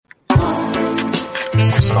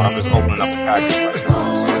So I'm just opening up a package right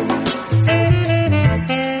now.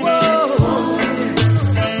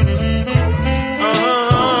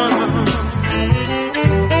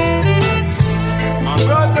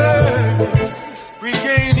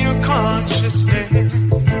 Regain your consciousness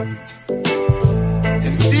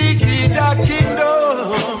and seek ye thy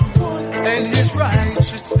kingdom and his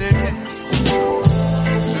righteousness.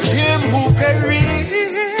 To him who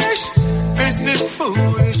perish, this is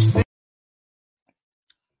foolishness.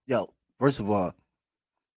 Yo, first of all,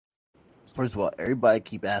 everybody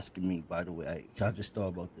keep asking me, by the way, I just thought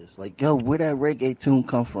about this. Like, yo, where that reggae tune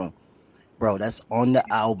come from? Bro, that's on the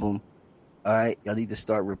album. All right, y'all need to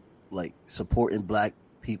start supporting black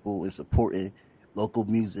people and supporting local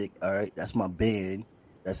music. All right, that's my band.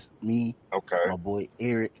 That's me. Okay. My boy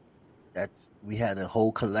Eric. We had a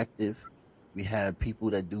whole collective. We had people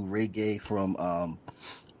that do reggae from I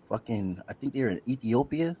think they're in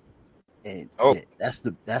Ethiopia, and yeah, that's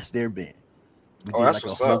their band. We did that's like a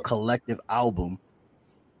what's whole up. collective album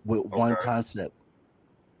with one concept.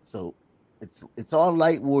 So it's on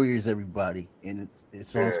Light Warriors, everybody, and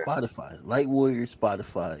it's on Spotify. Light Warriors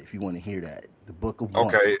Spotify, if you want to hear that. The Book of One.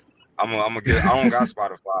 Okay, I'm gonna get. I don't got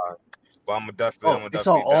Spotify, but I'm definitely. It's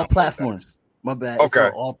on all platforms. My bad. Okay.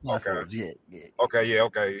 It's on all platforms. Okay. Yeah. Okay. Yeah.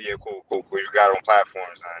 Cool. You got it on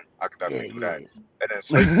platforms, then I could definitely do that. And then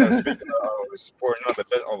speaking of supporting other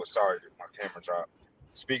business. Oh, sorry, my camera dropped.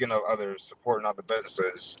 Speaking of other supporting other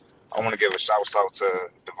businesses, I want to give a shout out to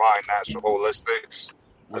Divine Natural Holistics.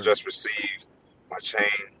 I just received my chain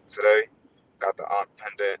today. Got the Aunt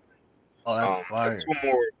pendant. Oh, that's fire. Two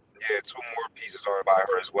more pieces are by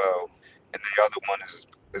her as well, and the other one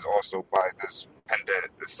is also by this pendant,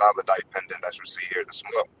 this solidite pendant that you see here. The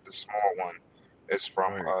small one is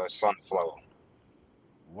from Sunflow.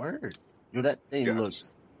 Word, dude, that thing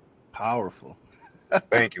looks powerful.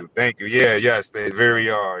 Thank you. Yeah, yes, they very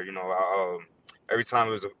are. You know, every time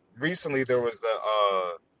it was recently there was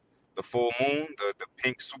the full moon, the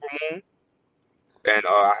pink super moon, and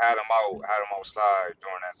I had them outside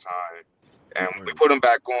during that time. And when we put them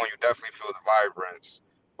back on, you definitely feel the vibrance.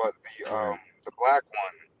 But the black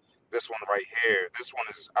one, this one right here, this one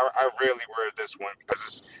is I rarely wear this one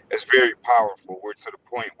because it's very powerful. We're to the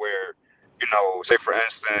point where, you know, say for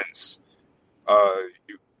instance,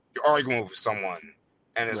 you're arguing with someone,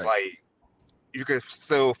 and it's like you can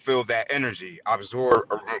still feel that energy absorb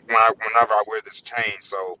whenever I wear this chain.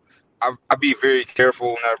 So I be very careful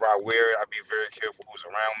whenever I wear it. I be very careful who's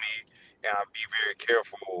around me, and I be very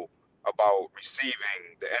careful about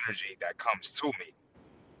receiving the energy that comes to me.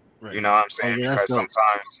 Right. You know what I'm saying? Because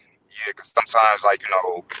sometimes, like, you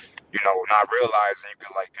know, not realizing you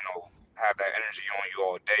could, like, you know, have that energy on you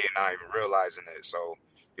all day and not even realizing it. So,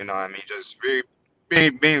 you know what I mean? Just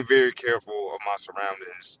being very careful of my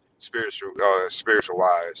surroundings, spiritual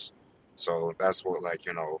wise. So that's what, like,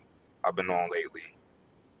 you know, I've been on lately.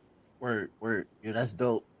 Word. Yeah, that's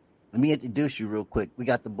dope. Let me introduce you real quick. We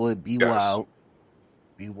got the boy B Wild.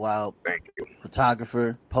 Be Wild, thank you.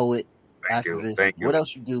 Photographer, poet, activist. Thank you. What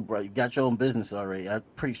else you do, bro? You got your own business already. I'm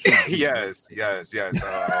pretty sure. Yes. I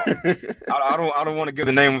don't want to give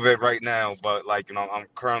the name of it right now, but, like, you know, I'm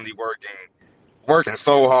currently working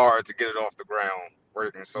so hard to get it off the ground.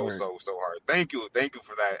 Working so hard. Thank you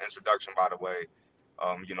for that introduction, by the way.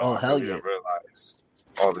 You know, I really didn't realize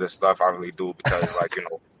all of this stuff. I really do because, like, you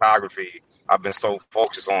know, photography. I've been so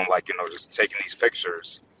focused on, like, you know, just taking these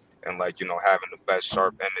pictures. And, like, you know, having the best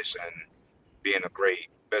sharp image and being a great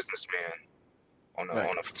businessman on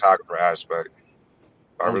the photographer aspect.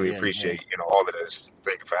 I really appreciate, you know, all of this.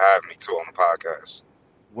 Thank you for having me too on the podcast.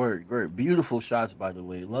 Word. Beautiful shots, by the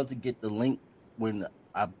way. Love to get the link when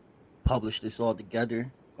I publish this all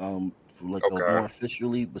together. More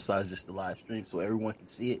officially, besides just the live stream, so everyone can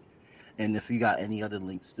see it. And if you got any other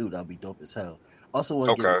links too, that'll be dope as hell. Also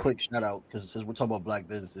want to give a quick shout out because since we're talking about black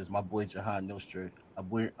businesses, my boy Jahan Nostra,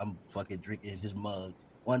 I'm fucking drinking his mug.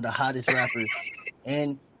 One of the hottest rappers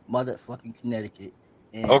in motherfucking Connecticut.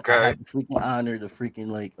 And I had the freaking honor to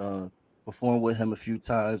perform with him a few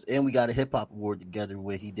times. And we got a hip hop award together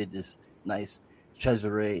where he did this nice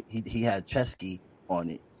Cesare. He had Chesky on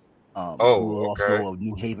it. Who also a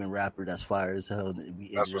New Haven rapper that's fire as hell. And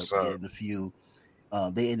we ended up getting a few.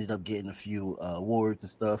 They ended up getting a few awards and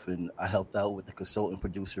stuff, and I helped out with the consultant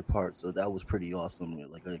producer part, so that was pretty awesome.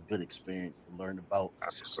 Like a good experience to learn about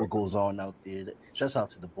what goes on out there. Shouts out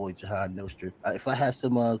to the boy Jahan Nostra. If I had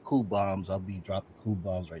some cool bombs, I'll be dropping cool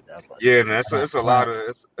bombs right now. But yeah, man, it's a lot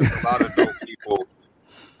of dope people.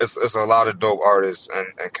 It's a lot of dope artists in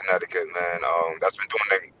Connecticut, man. That's been doing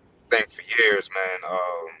that thing for years, man.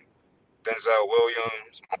 Denzel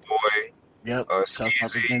Williams, my boy. Yep.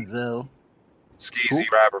 Skeezy. Skeezy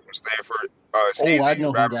Who? rapper from Stanford. Oh, I Skeezy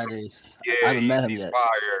know who rapper that from is. I yeah, haven't met him he's yet.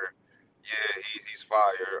 fire. Yeah, he's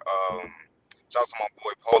fire. Shout out to my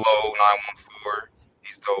boy Polo 914.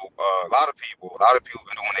 He's dope. A lot of people been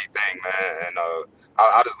doing their thing, man, and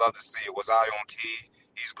I just love to see it. Was I on key?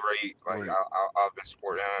 He's great. Like Word. I've been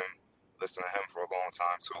supporting him, listening to him for a long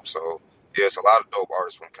time too. So yeah, it's a lot of dope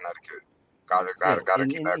artists from Connecticut. Yeah, Gotta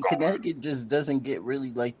and, keep and, that and going. Connecticut just doesn't get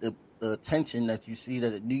really like the attention that you see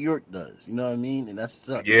that New York does. You know what I mean? And that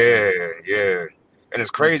sucks. Yeah, yeah, and it's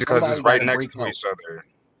crazy because it's Somebody got right to next break to out. each other.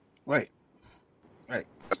 Right, right.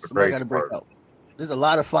 That's the Somebody got crazy to break part. out. There's a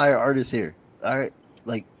lot of fire artists here. All right,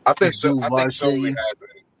 like this dude I think Surely Varsity. has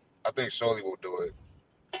it. I think Surely will do it.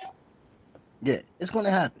 Yeah, it's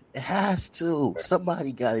gonna happen. It has to.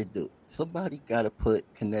 Somebody got to do it. Somebody got to put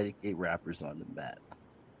Connecticut rappers on the map.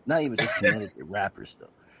 Not even just Connecticut rappers though.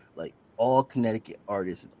 Like all Connecticut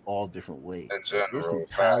artists in all different In ways. Like there's some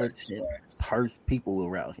general, facts. talented people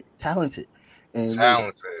around here. Talented. And like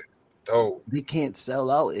Talented, dope. they can't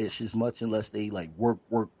sell out ish as much unless they like work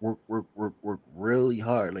really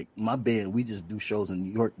hard. Like my band, we just do shows in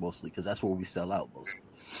New York mostly because that's where we sell out mostly.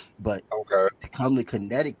 But Okay. to come to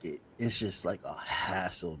Connecticut, it's just like a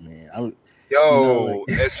hassle, man. Like Yo,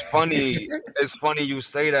 it's funny. It's funny you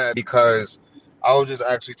say that because I was just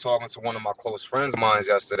actually talking to one of my close friends of mine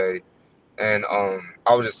yesterday, and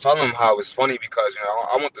I was just telling him how it's funny because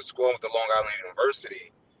I went to school with the Long Island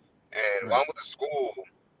University, and when right, I went to school,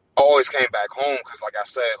 I always came back home because, like I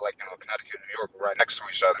said, like Connecticut and New York were right next to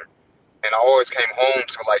each other, and I always came home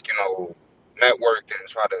to like network and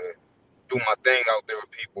try to do my thing out there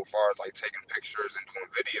with people as far as like taking pictures and doing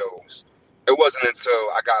videos. It wasn't until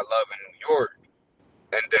I got love in New York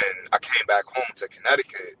and then I came back home to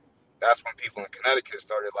Connecticut. That's when people in Connecticut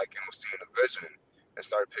started like seeing the vision and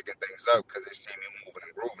started picking things up because they see me moving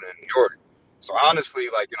and grooving in New York. So right, honestly,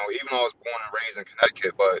 like even though I was born and raised in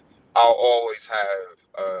Connecticut, but I'll always have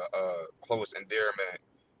a close endearment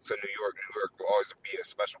to New York. New York will always be a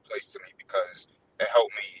special place to me because it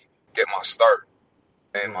helped me get my start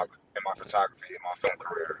in right. my photography and my film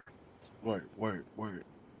career. Word.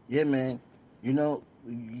 Yeah, man. You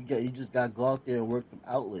just got to go out there and work them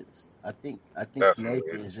outlets. I think Connecticut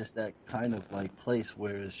Definitely. is just that kind of like place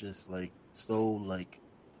where it's just like so like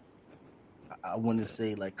I want to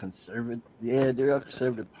say like conservative. Yeah, there are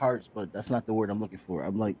conservative parts, but that's not the word I'm looking for.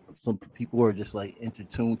 I'm like some people are just like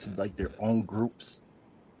intertuned to like their own groups.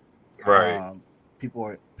 Right. Um,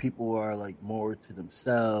 people are like more to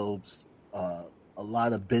themselves. A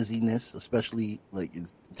lot of busyness, especially like in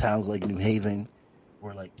towns like New Haven,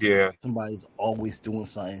 where like Yeah. somebody's always doing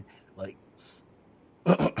something. Like,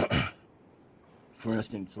 for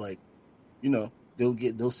instance, like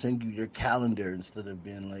they'll send you your calendar instead of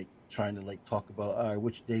being like trying to like talk about all right,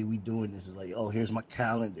 which day we doing this. Is like, oh, here's my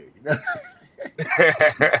calendar.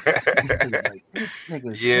 Like this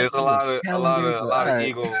nigga Yeah, sent it's a me a lot of calendar, but all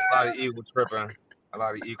right. a lot of ego tripping, a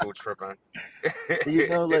lot of ego tripping.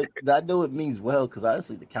 Like I know it means well because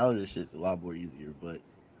honestly, the calendar shit's a lot more easier. But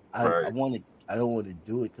I Right. want to. I don't want to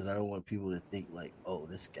do it because I don't want people to think like, oh,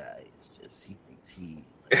 this guy is just he thinks he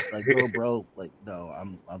like bro, like no,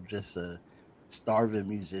 I'm just a starving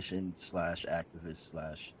musician slash activist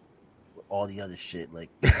slash all the other shit. Like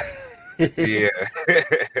Yeah.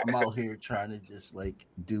 I'm out here trying to just like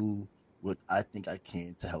do what I think I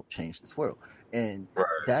can to help change this world, and Right.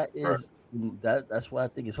 that Right. is that's why I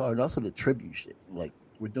think it's hard. And also the tribute shit. Like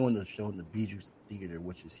we're doing the show in the Bijou Theater,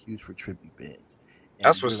 which is huge for tribute bands,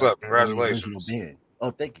 That's and we're what's like up. the only original Congratulations. band.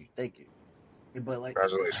 Oh, thank you. Yeah, but like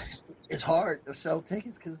Congratulations. it's hard to sell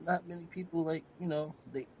tickets because not many people like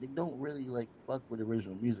they don't really like fuck with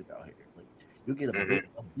original music out here. Like you'll get Hmm.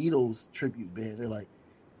 a Beatles tribute band. They're like,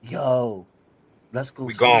 yo, let's go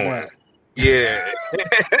We see going. that. Yeah.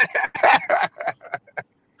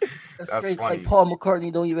 That's That's crazy. Like funny. Paul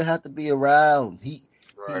McCartney don't even have to be around. He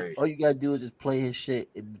Right. all you gotta do is just play his shit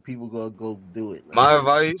and people gonna go do it. My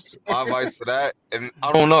advice to that, and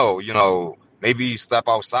I don't know, maybe you step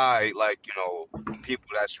outside, like, people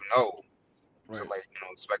that to Right, like,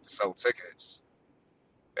 expect to sell tickets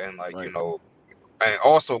and like, right. and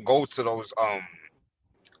also go to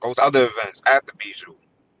other events at the Bijou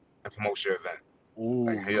and promote your event. Like, Ooh,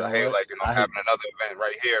 hey, you know hey, what? like, having another event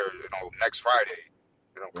right here, next Friday,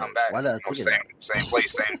 come Right. back, Why did I think of that? same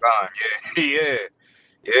place, same time. Yeah, yeah,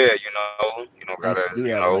 yeah, I used gotta, to do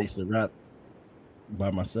that when I used to rap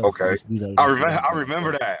by myself. I okay. used to do that when I used to rap I by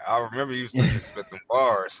remember myself. that. I remember you used to just spit them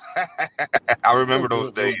bars. I Still remember do those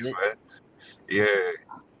it a little days, bit. man. Yeah,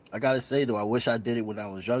 I gotta say though, I wish I did it when I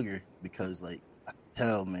was younger because like I could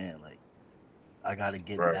tell, man, like I gotta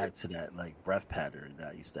get right, back to that like breath pattern that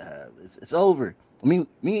I used to have. It's over. I mean,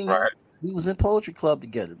 me and you, right. We was in poetry club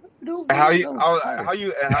together. Those How days, you that was how, fire.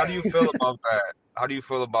 how do you feel about that? How do you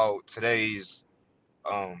feel about today's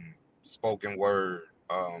spoken word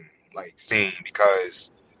like scene?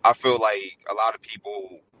 Because I feel like a lot of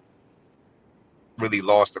people really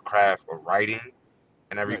lost the craft of writing,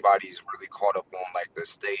 and Right. everybody's really caught up on like the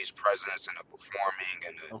stage presence and the performing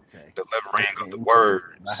and Okay. the Let's delivering of get the into this.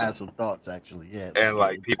 I words. have some thoughts actually. Yeah, let's And get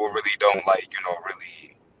like into people this. really don't like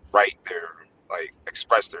really write their like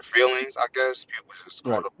express their feelings. I guess people just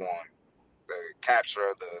caught Right. up on the capture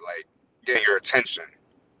of the like getting your attention, Right.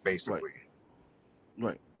 basically.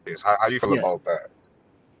 Right. Is how you feel Yeah. about that?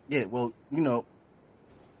 Yeah. Well,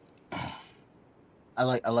 I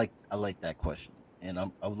like that question, and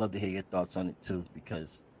I would love to hear your thoughts on it too,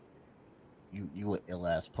 because you an ill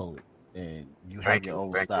ass poet, and you have your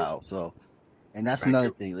own Thank you, style. So, and that's thank another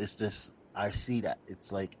you. thing. It's just I see that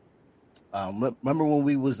it's like, remember when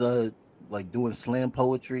we was like doing slam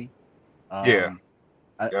poetry? Yeah, Um,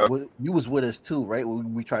 yep, you was with us too, right?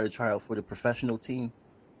 When we tried to try out for the professional team in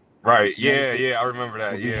right. Yeah, Connecticut. yeah. I remember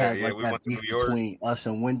But that. we Yeah, had yeah. like We that went to beef New York. between us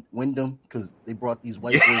and Wyndham because they brought these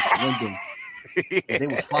white Yeah, boys to Wyndham, and they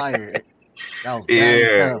was fired. That was bad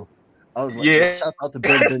as yeah, hell. I was like, yeah. shouts out to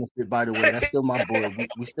Ben Benefit, by the way. That's still my boy.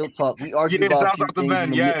 We still talk. We argue Yeah, about a shouts few out to things in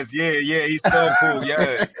Ben. the Yes, yeah, yeah. He's still cool.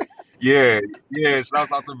 Yes. Yeah, yeah.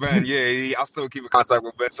 Shouts out to Ben. Yeah, I still keep in contact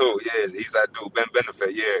with Ben too. Yeah, he's that dude, Ben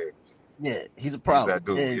Benefit. Yeah, Yeah, he's a he's problem. that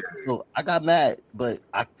dude. And so I got mad, but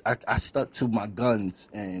I stuck to my guns.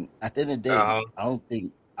 And at the end of the Yeah. day, Uh-huh. I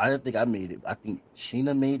don't think I made it. I think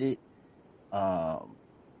Sheena made it.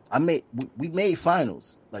 I made we made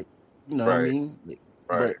finals, like, you know what I Right, mean. Like,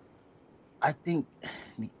 right. but I think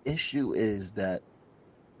the issue is that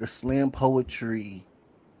the slam poetry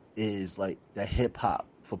is like the hip hop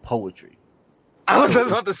for poetry. I was So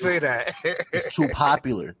just about to say that. it's too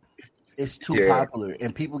popular. It's too Yeah, popular,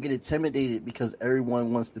 and people get intimidated because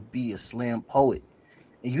everyone wants to be a slam poet.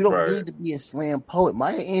 And you don't right, need to be a slam poet.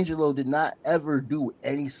 Maya Angelou did not ever do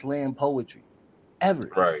any slam poetry,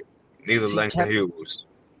 ever. right. Neither She Langston kept Hughes.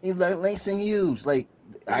 it like Langston Hughes. Like,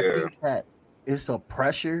 I Yeah. think that it's a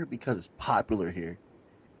pressure because it's popular here,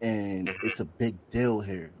 and Mhm. it's a big deal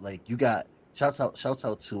here. Like, you got shouts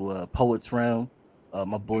out to Poets Round,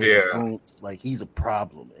 my boy Yeah, Influence. Like, he's a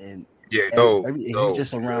problem, and yeah. Dope, he's dope.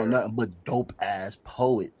 just around Yeah. nothing but dope ass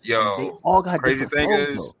poets, and they Yo, all got crazy different thing flows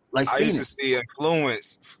is, though. Like I used to Phoenix, see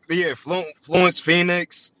Influence. Yeah, Influence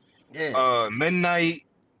Phoenix, yeah, Midnight.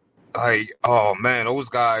 Like, oh man, those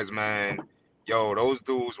guys, man. Yo, those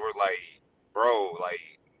dudes were like, bro, like,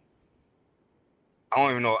 I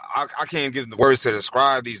don't even know. I can't give the words to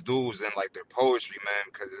describe these dudes and like their poetry, man,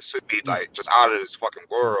 because it should be yeah, like just out of this fucking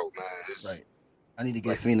world, man. It's right. I need to get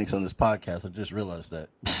like, Phoenix on this podcast. I just realized that.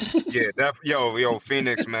 yeah, yo,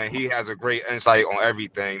 Phoenix, man, he has a great insight on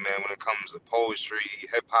everything, man, when it comes to poetry,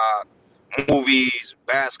 hip hop, movies,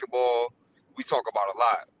 basketball. We talk about a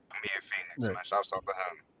lot. Me and Phoenix, Right. man. Shouts out to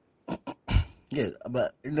him. Yeah,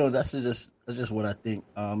 but that's just what I think.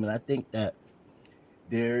 And I think that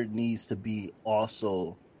there needs to be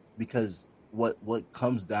also, because what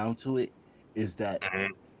comes down to it is that, Hmm.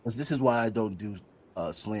 because this is why I don't do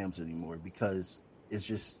slams anymore, because it's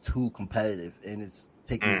just too competitive and it's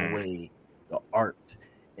taking Hmm. away the art,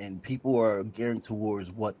 and people are gearing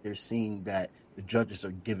towards what they're seeing that the judges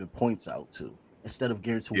are giving points out to, instead of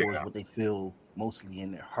geared towards Yeah. what they feel mostly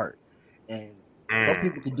in their heart. And some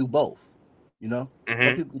people Mm. can do both, you know.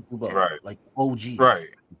 Some Hmm. people can do both, Right. like Right. OGs,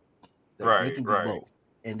 that they Right. can do Right. both,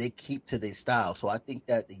 and they keep to their style. So I think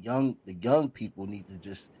that the young people need to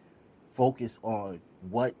just focus on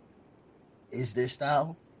what is their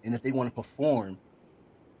style, and if they want to perform,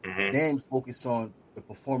 Hmm. then focus on the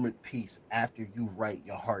performance piece after you write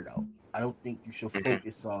your heart out. I don't think you should Hmm.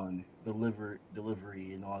 focus on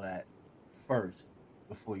delivery and all that first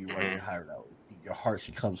before you write your Hmm. heart out. Your heart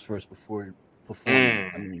should comes first before performing.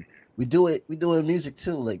 I Mm. mean, we do it in music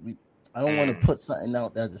too. Like, I don't want to Mm. put something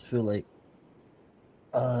out that I just feel like,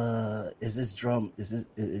 is this drum if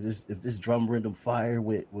this drum rhythm fire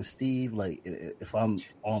with Steve, like, if I'm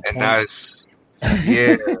on And point. that's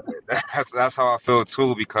yeah, that's how I feel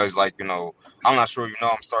too. Because like I'm not sure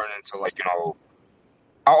I'm starting into like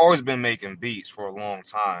I've always been making beats for a long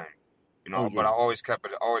time, Oh but yeah. I always kept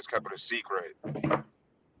it a secret.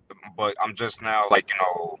 But I'm just now like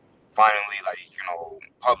finally like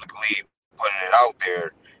publicly putting it out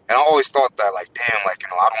there. And I always thought that like damn like I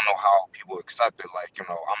don't know how people accept it. Like I'm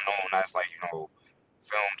known as like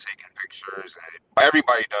film taking pictures and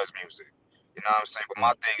everybody does music. You know what I'm saying? But my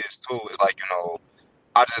Right. thing is too is like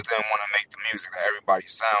I just didn't want to make the music that everybody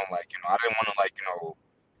sound like. I didn't want to like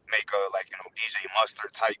make a like DJ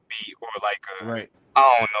Mustard type beat or like a Right.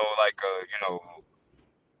 I don't know, like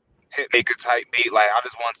hit maker type beat. Like I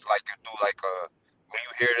just want to like do like a when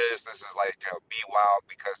you hear this, this is like be wild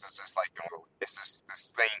because it's just like it's just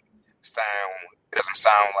this thing sound. It doesn't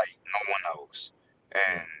sound like no one else,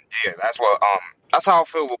 and Right. yeah, that's how I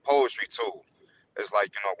feel with poetry too. It's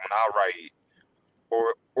like when I write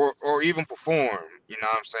or even perform, you know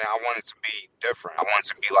what I'm saying? I want it to be different. I want it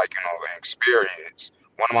to be like an experience.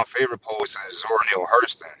 One of my favorite poets is Zora Neale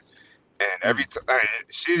Hurston. And every Mm. time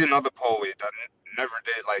she's another poet that never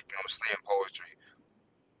did like slam poetry.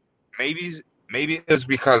 Maybe it's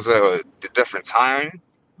because of the different time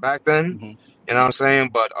back then. Hmm. You know what I'm saying?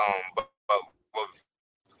 But with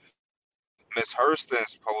Miss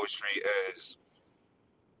Hurston's poetry is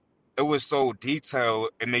it was so detailed.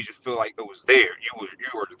 It made you feel like it was there. You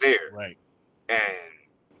were there, Right. and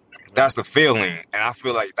Right. that's the feeling. And I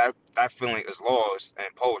feel like that feeling is lost in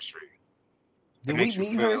poetry. It Did we makes you meet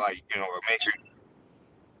feel her? like it makes you.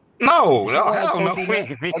 No, Is she no, one of the hell no, poets we we met?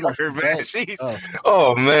 ain't meet Oh no, her, she's man. dead. She's, Oh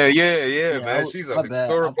oh man, yeah, yeah. man. She's a My bad.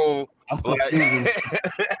 historical I'm black. confusing.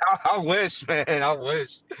 I wish, man.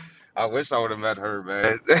 I wish I would have met her,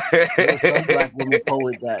 man. There was some black woman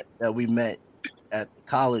poet that we met at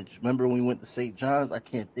college. Remember when we went to St. John's? I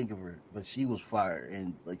can't think of her, but she was fire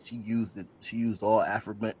and like she used it. She used all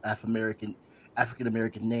African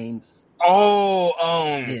American names.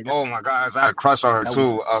 Yeah, Oh my gosh, I had a crush on her that was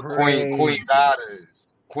too. Queen crazy.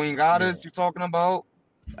 Goddess, Queen Yeah, Goddess. You talking about?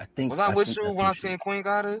 Was I I with think you that's when who I she. seen Queen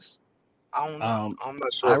Goddess? I don't know. Um, I'm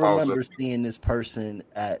not sure I if I was with remember seeing this person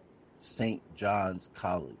at St. John's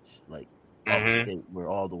College, like you. upstate, where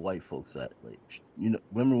all the white folks at. Like,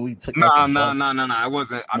 remember when we took like a Nah, bus, nah, nah, nah, nah. I a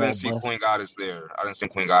wasn't. I didn't small see Queen bus. Goddess there. I didn't see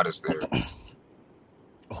Queen Goddess there.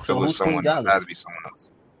 It So was who's Queen someone else. It had to Goddess? be someone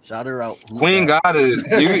else. Shout her out. Who's Queen that? Goddess,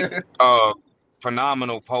 you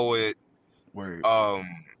phenomenal poet. Word. Um,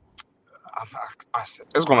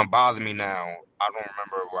 it's gonna bother me now. I don't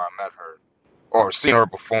remember where I met her or seen her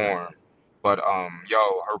perform, but yo,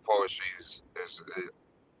 her poetry is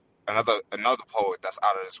another poet that's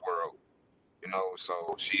out of this world.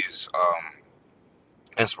 So she's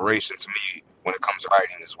inspiration to me when it comes to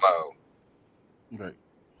writing as well. Right.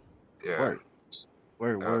 Yeah. Word.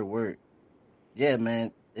 Word. Yeah. Word. Word. Yeah,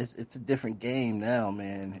 man. It's a different game now,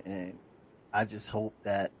 man, and I just hope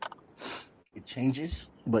that it changes,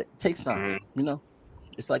 but it takes time. Hmm.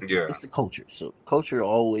 It's like Yeah. it's the culture. So culture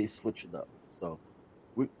always switches up. So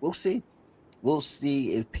we'll see. We'll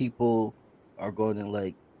see if people are going to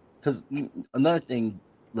like. Because another thing,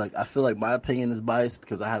 like I feel like my opinion is biased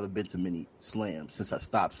because I haven't been to many slams since I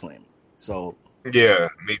stopped slamming. So Yeah,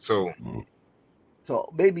 me too. so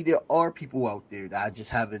maybe there are people out there that I just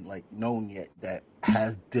haven't like known yet that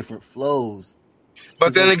has different flows. But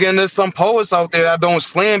Because then like again, there's some poets out there that don't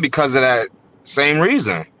slam because of that same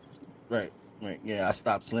reason. right, yeah, I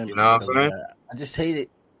stopped You slamming know what because of I'm that. I just hate it.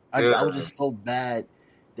 I was saying? just so bad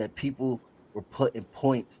that people were putting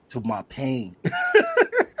points to my pain.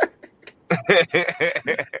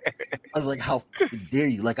 Yeah. I was like, how fucking dare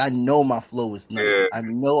you? Like, I know my flow is nice. Yeah. I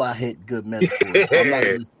know I hit good metaphors. I'm not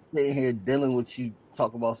just sitting here dealing with you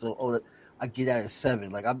talking about I get out at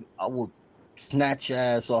 7. Like, I will snatch your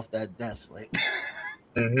ass off that desk. Like,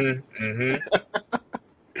 Mm-hmm.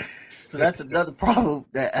 so that's another problem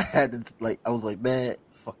that I had to, like, I was like, man,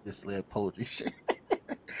 fuck this slam poetry shit.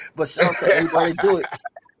 But shout out to everybody that do it.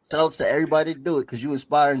 Shout out to everybody that do it because you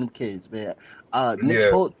inspiring them kids, man.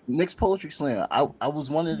 Yeah. Nick's Poetry Slam. I was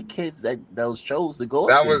one of the kids that was chose to go up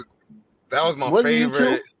That there. was my Wasn't you too?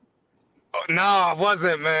 favorite. Oh, no, I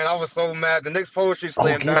wasn't, man. I was so mad. The next poetry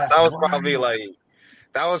slam Okay, that's that was probably like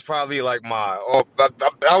that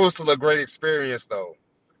was still a great experience though.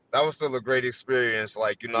 That was still a great experience.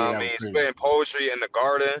 Like, yeah, what I that mean? was crazy. Spitting poetry in the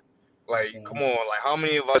garden. Like, come Mhm. on. Like, how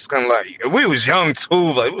many of us can, like, we was young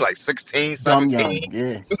too. Like, we was like 16, Dumb 17. young,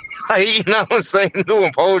 yeah. Like, you know what I'm saying?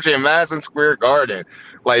 Doing poetry in Madison Square Garden.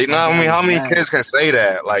 Like, My dad was how many mad. kids can say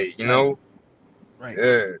that? Like, Right, right.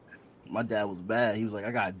 Yeah. My dad was bad. He was like,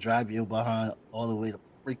 I gotta drive you behind all the way to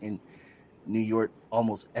freaking New York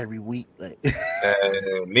almost every week. Like,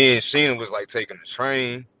 And me and Sheena was like taking the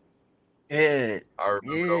train. yeah, I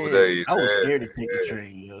remember those yeah. days. I was scared to take the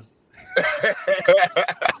train, yo.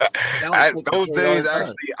 Now I take the Those train all days, the time.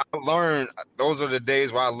 actually, I learned. Those are the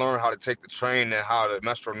days where I learned how to take the train and how the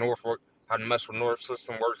Metro North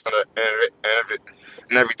system works and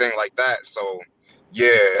everything like that. So, yeah,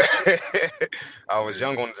 I was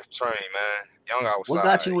young on the train, man. Young What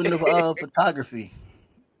got outside. you into photography,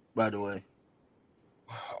 by the way?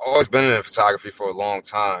 Always been in photography for a long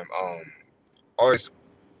time. Always,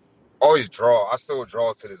 always draw. I still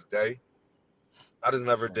draw to this day. I just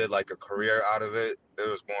never did like a career out of it. It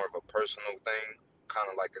was more of a personal thing kind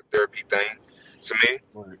of like a therapy thing to me.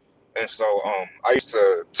 Right. And so I used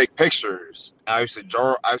to take pictures. I used to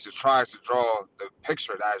try to draw the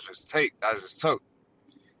picture that I just took.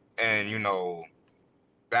 And you know,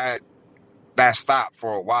 that stopped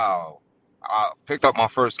for a while. I picked up my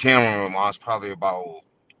first camera when I was probably about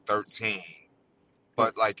 13.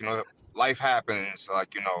 But like, you know, life happens,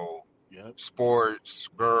 like, you know, Yep. sports,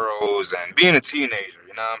 girls, and being a teenager,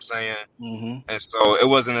 you know what I'm saying? Mm-hmm. And so it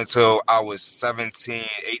wasn't until I was 17,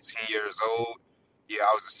 18 years old. Yeah,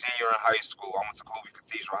 I was a senior in high school. I went to Colby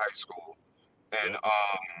Cathedral High School. And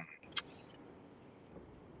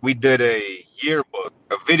we did a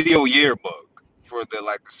video yearbook for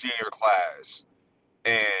the senior class.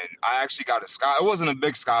 And I actually got a scholarship. It wasn't a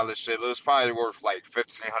big scholarship. It was probably worth like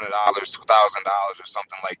 $1,500, $2,000 or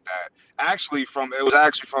something like that. It was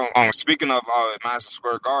actually from speaking of Madison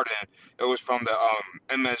Square Garden, it was from the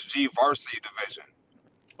MSG varsity division.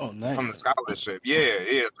 Oh, nice. From the scholarship.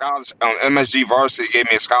 Yeah, scholarship. MSG varsity gave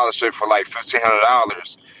me a scholarship for like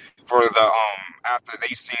 $1,500 for the after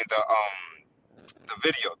they seen the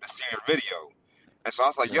video, the senior video. And so I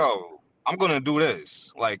was like, yo, I'm going to do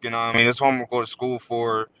this. Like, you know what I mean? This is what I'm going to go to school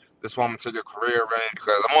for. This is what I'm going to take a career in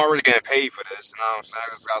because I'm already getting paid for this. You know what I'm saying?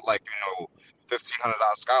 I just got like, you know,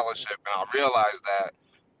 $1,500 scholarship. And I realized that.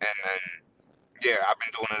 And then, yeah, I've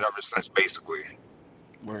been doing it ever since, basically.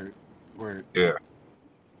 Word. Yeah.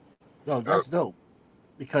 No, that's dope.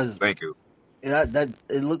 Because thank you. That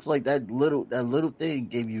it looks like that little thing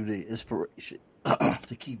gave you the inspiration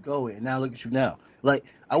to keep going. And now look at you now. Like,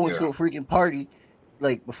 I went to a freaking party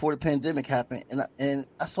like before the pandemic happened, and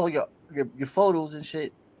I saw your photos and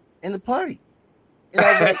shit in the party, and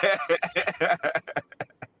I was like,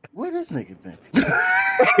 "Where this nigga been?"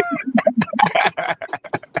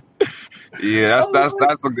 Yeah,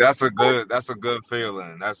 that's a good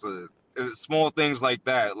feeling. It's small things like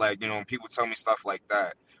that, like, you know, when people tell me stuff like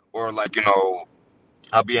that, or like, you know,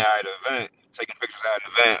 I'll be at an event, taking pictures at an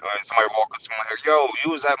event, and somebody walk up to me like, "Yo, you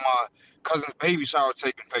was at my cousin's baby shower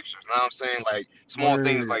taking pictures." You know what I'm saying? Like, small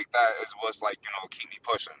things like that is what's like, you know, keep me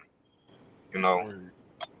pushing. You know?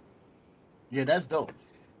 Yeah, that's dope.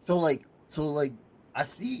 So like I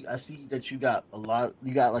see that you got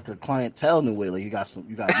like a clientele in a way. Like you got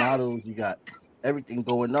models, you got everything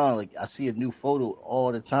going on. Like I see a new photo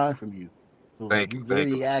all the time from you. So Thank you're you.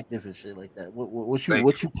 very active and shit like that. What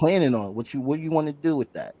you planning on? What you want to do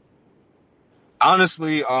with that?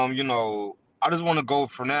 Honestly, you know, I just want to go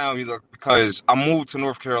for now, because I moved to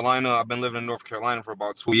North Carolina. I've been living in North Carolina for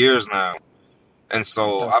about 2 years now, and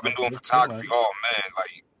so I've been doing photography. Oh man,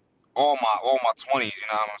 like all my 20s. You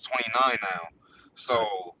know, I'm 29 now,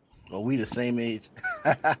 so. Well, we the same age.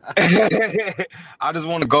 I just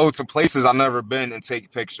want to go to places I've never been and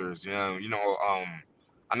take pictures. This is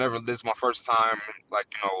my first time,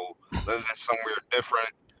 like, you know, living somewhere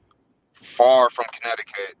different, far from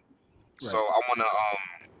Connecticut. Right. So I want to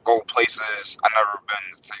go places I've never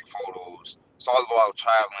been to take photos. It's all about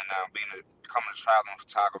traveling now, becoming a traveling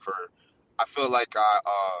photographer. I feel like I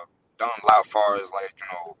done a lot as far as, like, you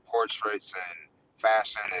know, portraits and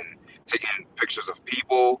fashion and taking pictures of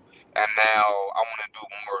people. And now I want to do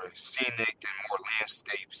more scenic and more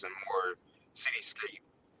landscapes and more cityscape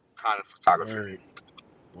kind of photography.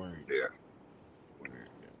 Word. Yeah. Word.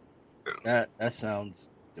 Yeah. That sounds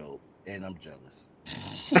dope, and I'm jealous.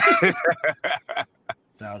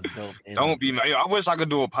 Sounds dope. Don't be mad. I wish I could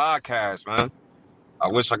do a podcast, man. I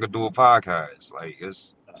wish I could do a podcast. Like,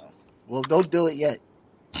 it's. Well, don't do it yet.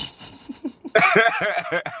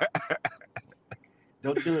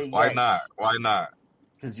 Don't do it yet. Why not?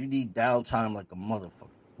 Because you need downtime like a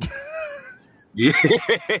motherfucker. Yeah.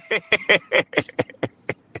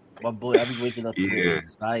 My boy, I be waking up with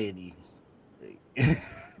anxiety.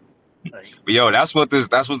 Yo, that's what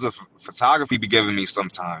the photography be giving me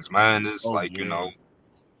sometimes, man. It's you know,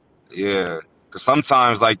 because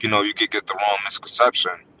sometimes, like, you know, you get the wrong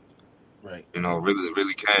misconception. Right. You know,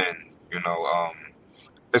 really can. You know,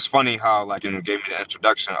 it's funny how, like, you know, gave me the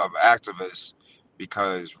introduction of activists,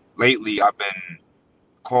 because lately I've been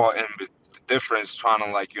caught in the difference trying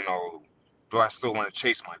to, like, you know, do I still want to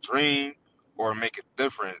chase my dream or make a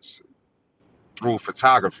difference through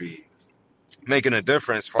photography? Making a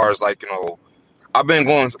difference as far as, like, you know, I've been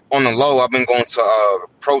going on the low. I've been going to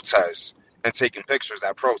protests and taking pictures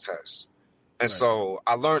at protests. And so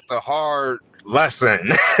I learned the hard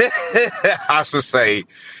lesson, I should say,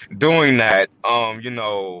 doing that. You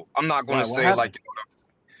know, I'm not going to say, like,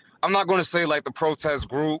 I'm not going to say, like, the protest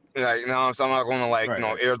group, like, you know, so I'm not going to, like, you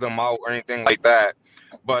know, air them out or anything like that.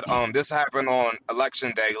 But this happened on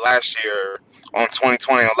election day last year, on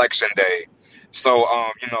 2020 election day. So,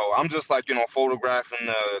 I'm just like, photographing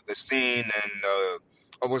the scene and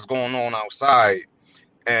of what's going on outside.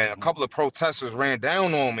 And a couple of protesters ran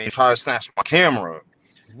down on me and tried to snatch my camera.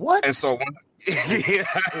 What? And so,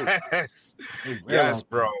 yes,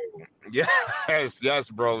 bro.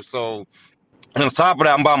 Yes, bro. So, and on top of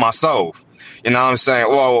that, I'm by myself. You know what I'm saying?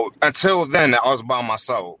 Well, until then, I was by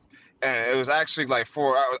myself. And it was actually like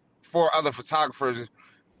four other photographers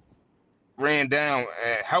ran down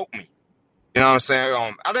and helped me. You know what I'm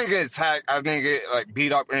saying? I didn't get attacked. I didn't get like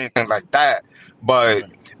beat up or anything like that. But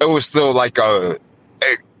it was still like it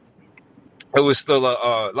was still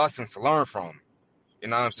a lesson to learn from. You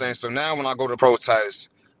know what I'm saying? So now when I go to protests,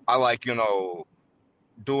 I like,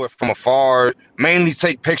 do it from afar, mainly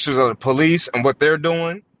take pictures of the police and what they're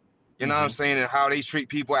doing. You know what I'm saying? And how they treat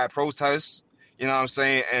people at protests. You know what I'm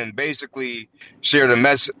saying? And basically share the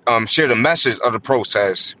message of the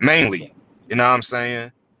protest mainly. You know what I'm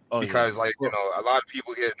saying? Because a lot of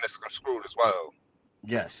people get misconstrued as well.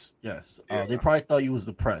 Yes. They probably thought you was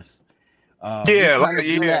the press. I get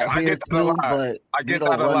that a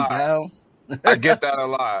lot. I get that a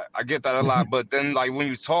lot. I get that a lot. But then, like, when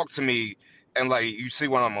you talk to me and like you see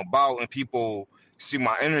what I'm about, and people see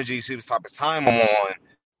my energy, see the type of time I'm on,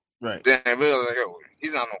 right? Then they realize, like, yo,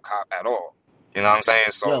 he's not no cop at all. You know what I'm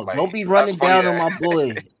saying? So, like, don't be running down on my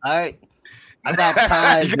boy. All right. I got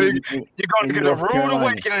ties. You're gonna get a rude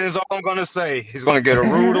awakening. Is all I'm gonna say. He's gonna get a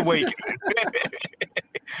rude awakening.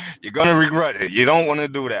 You're gonna regret it. You don't want to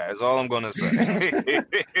do that. That's all I'm gonna say.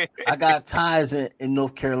 I got ties in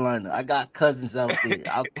North Carolina. I got cousins out there.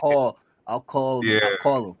 I'll call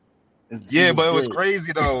them. Yeah, but it was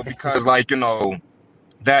crazy though, because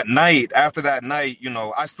that night, after that night,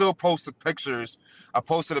 I still posted pictures. I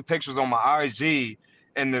posted the pictures on my IG,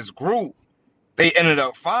 and this group, they ended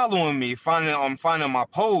up following me, finding my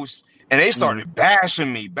posts, and they started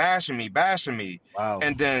bashing me. Wow.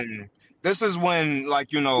 And then this is when,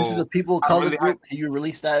 this is a people of color group. Can you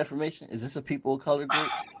release that information? Is this a people of color group?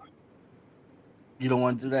 You don't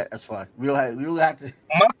want to do that? That's fine. We don't have to.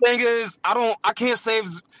 My thing is, I can't say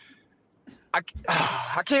I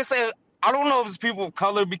don't know if it's people of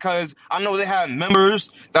color, because I know they have members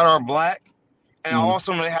that are black, and I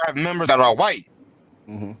also know they have members that are white.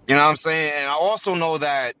 You know what I'm saying? And I also know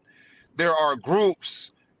that there are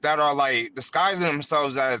groups that are like disguising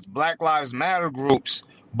themselves as Black Lives Matter groups,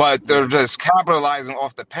 but they're just capitalizing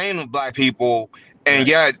off the pain of black people, and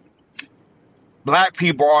yet black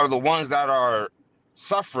people are the ones that are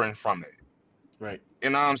suffering from it. Right. You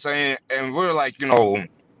know what I'm saying? And we're like,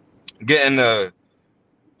 getting the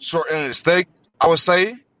short end of the stick, I would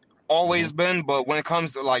say, always been. But when it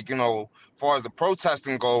comes to as far as the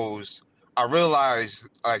protesting goes, I realize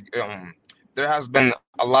there has been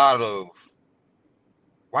a lot of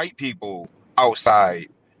white people outside,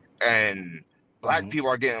 and black people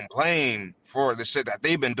are getting blamed for the shit that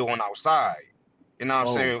they've been doing outside. You know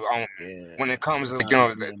what I'm saying? When it comes to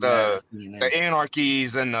the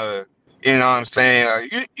anarchies and the, you know what I'm saying?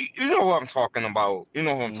 You know what I'm talking about. You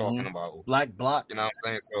know who I'm talking about. Black bloc. You know what I'm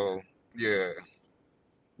saying? So, yeah.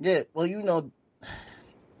 Yeah, well,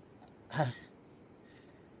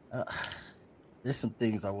 there's some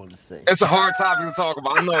things I want to say. It's a hard topic to talk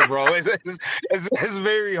about. I know, bro. It's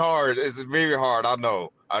very hard. It's very hard. I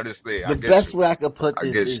know. I understand. The best way I could put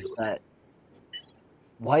this is that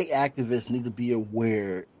white activists need to be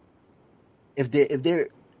aware if I'm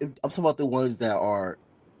talking about the ones that are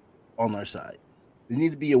on our side, they need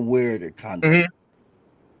to be aware of their conduct,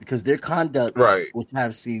 because their conduct, which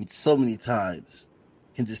I've seen so many times,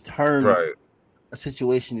 can just turn a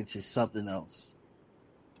situation into something else.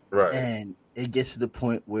 Right. And it gets to the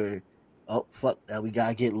point where, oh fuck that, we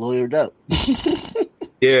gotta get lawyered up.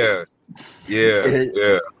 Yeah.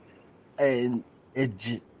 And it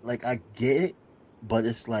just like, I get it, but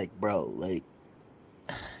it's like, bro, like,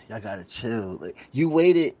 y'all gotta chill. Like, you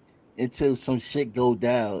waited until some shit go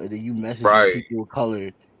down, and then you message people of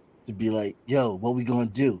color to be like, yo, what we gonna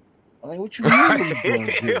do? I'm like, what you mean what we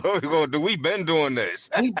gonna do? What we gonna do? We've been doing this.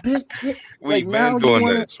 We've been doing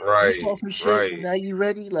this. Right. You saw some shit, now you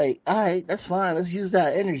ready? Like, all right, that's fine. Let's use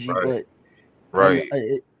that energy. But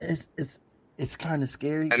it's kind of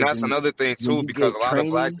scary. And that's another thing too, because a lot of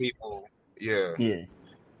black people,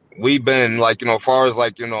 we've been as far as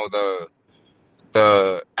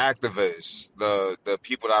the activists, the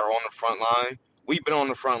people that are on the front line, we've been on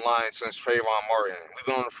the front line since Trayvon Martin. We've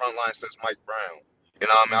been on the front line since Mike Brown. You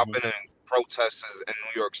know what I mean? I've been in protests in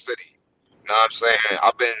New York City. You know what I'm saying?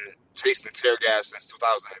 I've been tasting tear gas since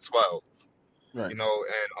 2012. Right. And a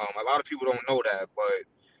lot of people don't know that, but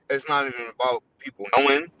it's not even about people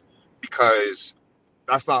knowing, because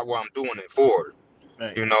that's not what I'm doing it for.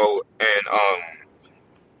 Right. you know, and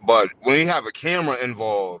but when you have a camera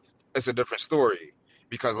involved, it's a different story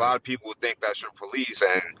because a lot of people think that's your police,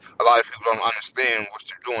 and a lot of people don't understand what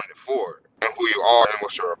you're doing it for and who you are and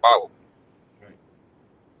what you're about. Right.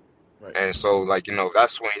 Right. And so, like, you know,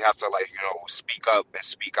 that's when you have to, like, you know, speak up and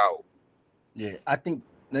speak out. Yeah, I think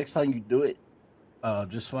next time you do it,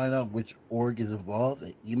 just find out which org is involved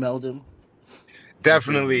and email them.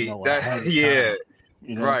 Definitely, that yeah,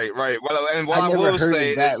 You know, right. Well, and what I I never will heard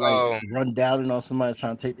say of that, is, like run down and on somebody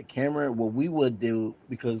trying to take the camera. What we would do,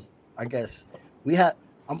 because I guess we have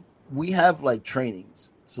we have like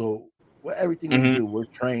trainings, so everything we do, we're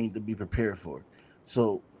trained to be prepared for.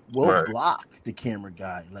 So we'll right. block the camera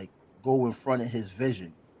guy, like go in front of his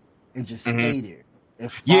vision and just stay there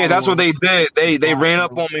and Yeah, that's follow what him. they did. They Watch ran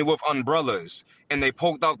up him. on me with umbrellas and they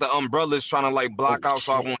poked out the umbrellas trying to like block Oh out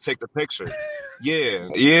so I shit! won't take the picture. Yeah.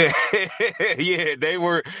 Yeah.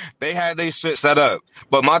 They had their shit set up.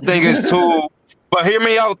 But my thing is too. But hear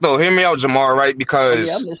me out though. Hear me out, Jamar. Right? Oh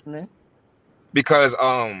yeah, I'm listening. Because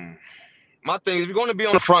my thing is, if you're going to be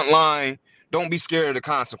on the front line, don't be scared of the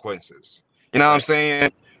consequences. You know what I'm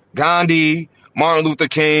saying? Gandhi, Martin Luther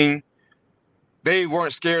King, they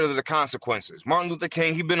weren't scared of the consequences. Martin Luther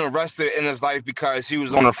King, he'd been arrested in his life because he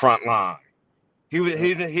was on the front line. He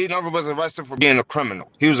never was arrested for being a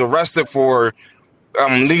criminal. He was arrested for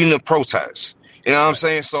leading a protest. You know what I'm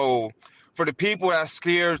saying? So for the people that's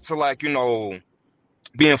scared to, like, you know,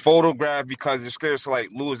 being photographed because they're scared to like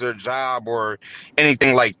lose their job or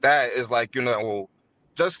anything like that, is like, you know,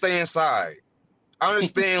 just stay inside. I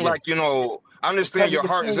understand, like, you know, I understand your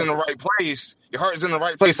heart is in the right place. Your heart is in the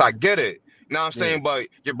right place. I get it. You know what I'm saying? But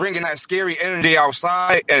you're bringing that scary energy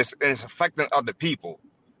outside and it's affecting other people.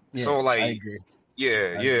 Yeah, So, like, I agree.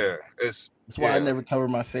 Yeah. That's why I never cover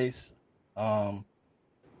my face. And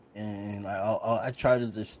I try to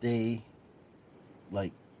just stay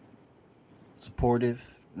like supportive.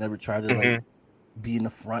 Never try to like be in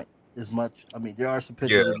the front as much. I mean, there are some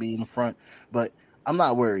pictures of me in the front, but I'm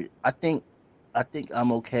not worried. I think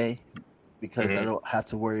I'm okay because I don't have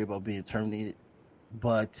to worry about being terminated.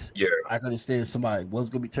 But I understand somebody was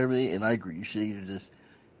going to be terminated, and I agree. You should either just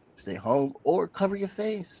stay home or cover your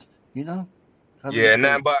face. You know. And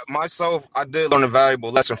then, but myself, I did learn a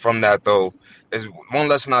valuable lesson from that, though. Is one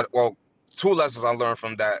lesson two lessons I learned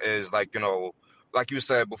from that is, like, you know, like you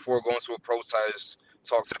said, before going to a protest,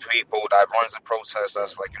 talk to the people that runs the protest,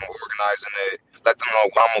 that's like, you know, organizing it, let them know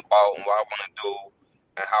what I'm about and what I want to do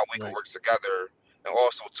and how we can work together. And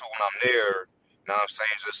also, too, when I'm there, you know what I'm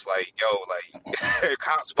saying, just like, yo, like,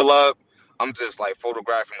 cops pull up, I'm just like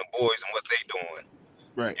photographing the boys and what they doing.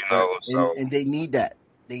 Right. You know, so. And they need that.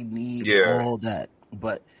 They need all that.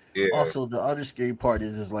 But also the other scary part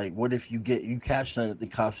is like, what if you catch something that the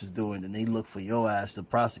cops is doing and they look for your ass to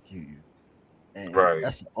prosecute you? And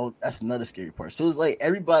that's another scary part. So it's like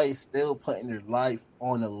everybody's still putting their life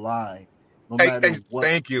on the line, no matter what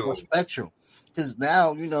spectrum. Because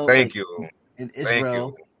now, you know, in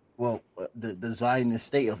Israel, well, the Zionist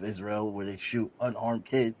state of Israel, where they shoot unarmed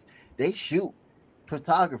kids, they shoot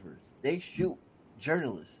photographers, they shoot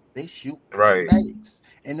journalists, they shoot medics,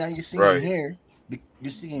 and now you're seeing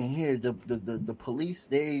here the police,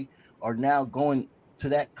 they are now going to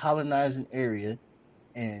that colonizing area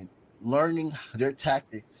and learning their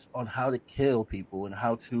tactics on how to kill people and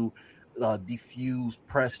how to defuse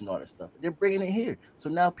press and all that stuff. They're bringing it here, so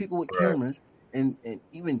now people with cameras and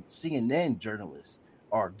even CNN journalists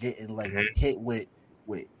are getting like hit with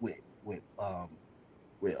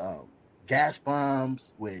gas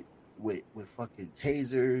bombs, with fucking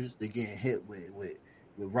tasers. They're getting hit with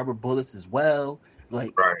rubber bullets as well.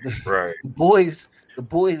 Like the boys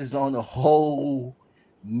is on a whole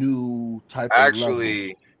new type of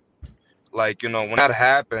level. Like, you know, when that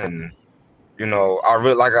happened, you know, I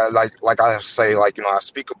really like I say, like, you know, I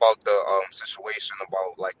speak about the situation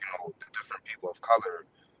about, like, you know, the different people of color.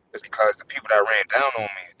 It's because the people that ran down on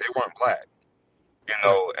me, they weren't black. You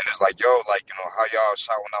know, and it's like, yo, like, you know, how y'all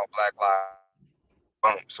shouting out Black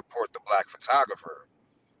Lives, support the black photographer.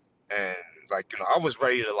 And, like, you know, I was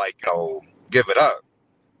ready to, like, you know, give it up.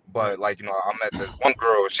 But, like, you know, I met this one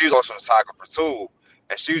girl, she's also a photographer too.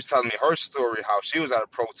 And she was telling me her story, how she was at a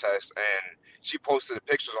protest and she posted the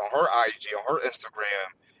pictures on her IG, on her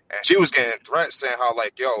Instagram. And she was getting threats saying how,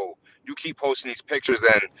 like, yo, you keep posting these pictures,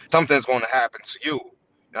 then something's going to happen to you.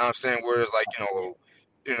 You know what I'm saying? Whereas, like,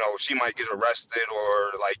 you know, she might get arrested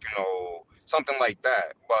or, like, you know, something like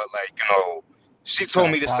that. But, like, you know, she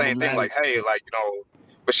told me the same thing, like, hey, like, you know,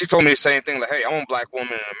 but she told me the same thing, like, hey, I'm a black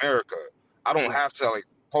woman in America. I don't have to, like,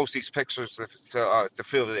 post these pictures to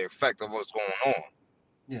feel the effect of what's going on.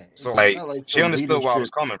 Yeah. So, like she understood where I was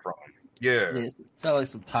coming from. Yeah. it sounds like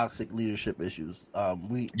some toxic leadership issues.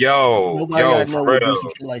 Nobody Yo, I for know would do real.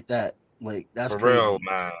 some shit like that. Like that's For real, crazy.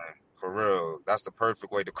 man. For real. That's the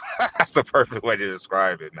perfect way to that's the perfect way to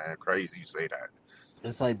describe it, man. Crazy you say that.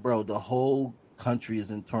 It's like, bro, the whole country is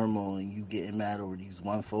in turmoil, and you getting mad over these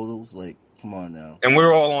one photos. Like, come on now. And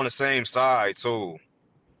we're all on the same side too.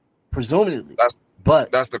 Presumably, That's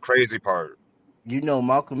but that's the crazy part. you know,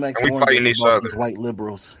 Malcolm X And we warned us fighting each about other. these white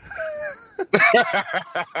liberals.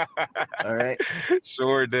 All right.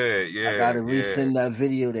 Sure did. I Yeah, gotta yeah. resend that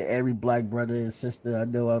video to every black brother and sister I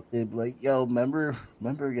know out there. Be like, yo, remember,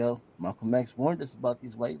 yo, Malcolm X warned us about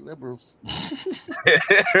these white liberals. He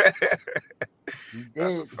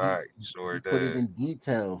That's a did. fact. He Sure put it did. in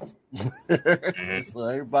detail, Mm-hmm. so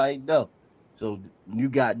everybody know. So you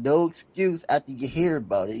got no excuse after you hear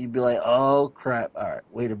about it. You'd be like, oh crap! All right,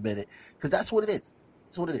 wait a minute, because that's what it is.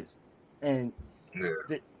 That's what it is. And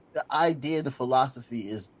Yeah. the idea, the philosophy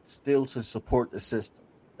is still to support the system.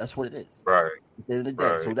 That's what it is. Right. At the end of the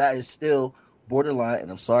day. Right. So that is still borderline,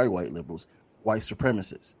 and I'm sorry, white liberals, white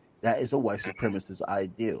supremacists. That is a white supremacist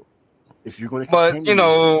ideal. If you're going to But continue,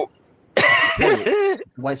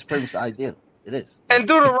 white supremacist ideal. It is. And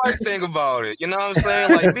do the right thing about it. You know what I'm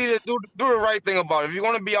saying? Like, do the right thing about it. If you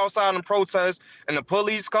want to be outside and protest and the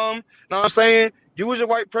police come, you know what I'm saying? Use your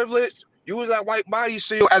white privilege. Use that white body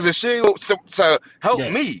shield as a shield to help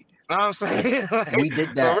me. You know what I'm saying? Like, we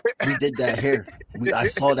did that. We did that here. I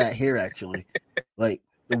saw that here actually. Like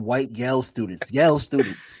the white Yale students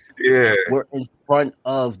were in front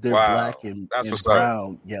of their black and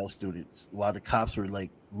brown Yale students while the cops were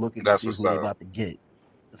like looking to see who they about to get.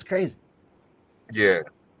 It's crazy. Yeah.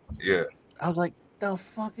 I was like, the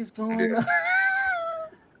fuck is going on?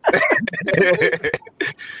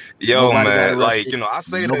 Yo, man, like, you know, I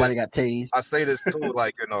say nobody got tased. I say this too,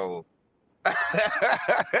 like, you know,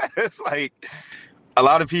 it's like a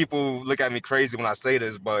lot of people look at me crazy when I say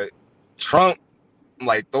this, but Trump,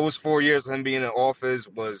 like those 4 years of him being in office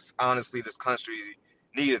was honestly, this country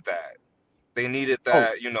needed that. They needed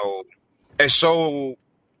that, you know,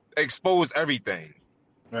 exposed everything.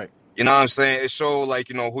 Right. You know what I'm saying? It showed, like,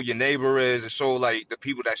 you know, who your neighbor is. It showed, like, the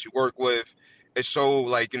people that you work with. It showed,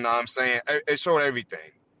 like, you know what I'm saying? It showed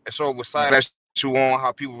everything. It showed what side that you on,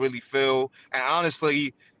 how people really feel. And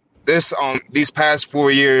honestly, these past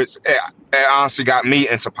 4 years, it honestly got me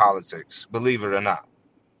into politics, believe it or not.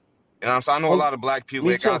 You know what I'm saying? I know a lot of black people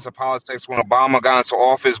that got into politics when Obama got into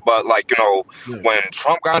office, but, like, you know, when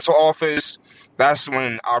Trump got into office, that's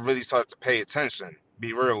when I really started to pay attention,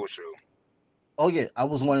 be real with you. Oh yeah, I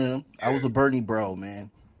was one of them. I was a Bernie bro, man.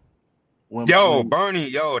 Bernie,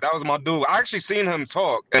 that was my dude. I actually seen him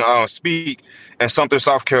talk and speak in Sumter,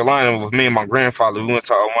 South Carolina with me and my grandfather. We went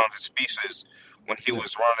to one of his speeches when he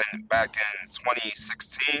was running back in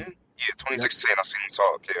 2016. Yeah, 2016. I seen him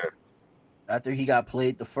talk. Yeah. After he got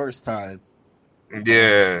played the first time.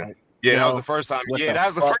 Yeah. That was the first time. Yeah,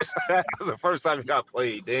 that was the first time he got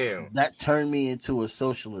played. Damn. That turned me into a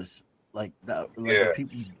socialist. Like that. Like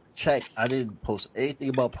people check. I didn't post anything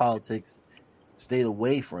about politics. Stayed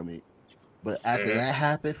away from it. But after that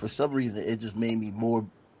happened, for some reason, it just made me more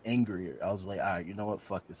angrier. I was like, all right, you know what?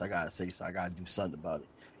 Fuck this. I gotta say so. I gotta do something about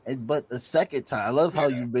it. But the second time, I love how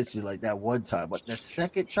you mentioned like that one time. But the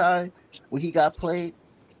second time when he got played,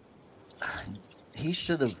 he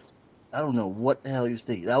should have. I don't know what the hell he was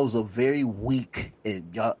thinking. That was a very weak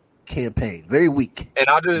campaign. Very weak. And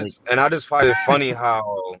I just find it funny how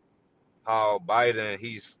Biden,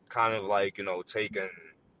 he's kind of like, you know, taking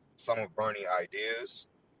some of Bernie ideas.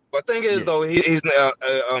 But thing is, though, he's you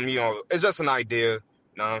know, it's just an idea. You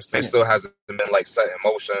know what I'm saying? It still hasn't been like set in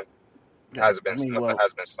motion. Nothing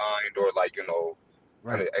has been signed or like, you know,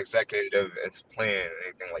 an executive plan or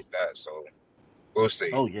anything like that. So we'll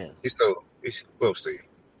see. Oh yeah, we'll see.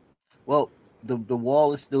 Well, the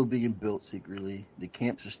wall is still being built secretly. The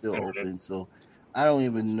camps are still open. So I don't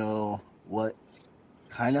even know what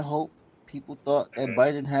kind of hope people thought that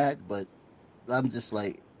Biden had, but I'm just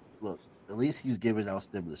like, look, at least he's giving out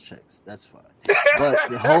stimulus checks. That's fine. But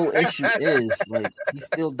the whole issue is like he's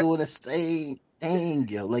still doing the same thing,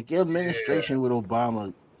 yo. Like your administration with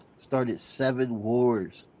Obama started 7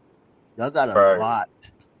 wars. Y'all got a lot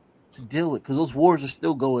to deal with because those wars are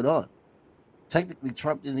still going on. Technically,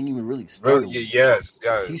 Trump didn't even really start. Yes.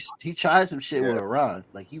 He tried some shit with Iran.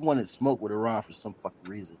 Like he wanted smoke with Iran for some fucking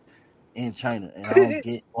reason, and China. And I don't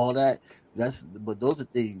get all that. But those are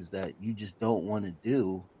things that you just don't want to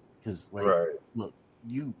do because, like, look,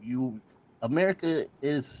 America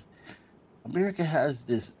has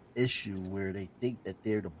this issue where they think that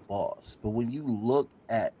they're the boss, but when you look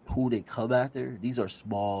at who they come after, these are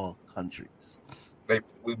small countries.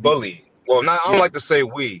 We bully. Well, I don't like to say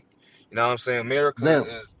we. You know what I'm saying? America Them.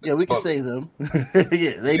 is Yeah, we can bully. say them.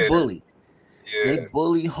 Yeah, they Yeah, bully. They yeah,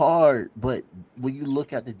 bully hard, but when you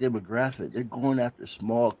look at the demographic, they're going after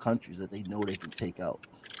small countries that they know they can take out.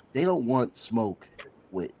 They don't want smoke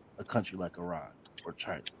with a country like Iran or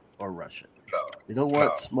China or Russia. no, They don't no.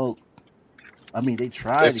 want smoke. I mean, they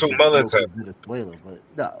try It's to too get smoke militant. with Venezuela, but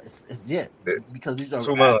no, it's yeah, because these are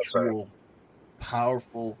Too militant. actual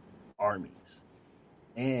powerful armies,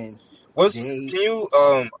 and What's they can you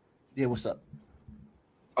yeah. What's up?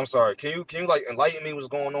 I'm sorry. Can you like enlighten me what's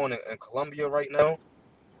going on in Colombia right now?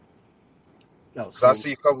 No, Because I so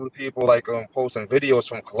see a couple of people like posting videos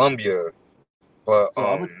from Colombia, but so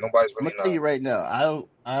nobody's I'm really gonna tell not. you right now.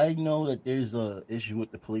 I know that there's a issue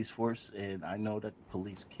with the police force, and I know that the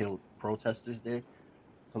police killed protesters there.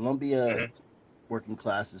 Colombia Hmm. working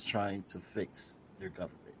class is trying to fix their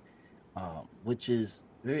government, which is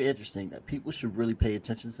very interesting. That people should really pay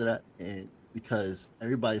attention to that, and because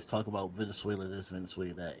everybody's talking about Venezuela this,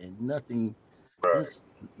 Venezuela that, and nothing. Right.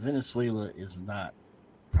 Venezuela is not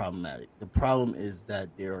problematic. The problem is that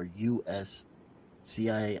there are U.S.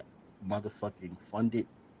 CIA motherfucking funded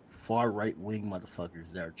far right wing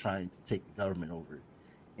motherfuckers that are trying to take the government over,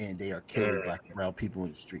 and they are killing Mm, black and brown people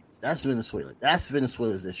in the streets. That's Venezuela. That's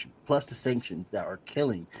Venezuela's issue. Plus the sanctions that are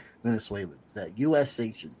killing Venezuelans. That U.S.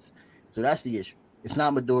 sanctions. So that's the issue. It's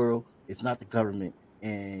not Maduro. It's not the government.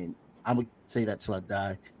 And I'm gonna say that till I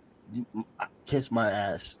die. Kiss my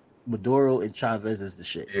ass. Maduro and Chavez is the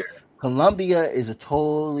shit. yeah. Colombia is a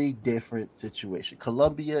totally different situation.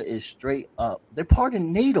 Colombia is straight up. They're part of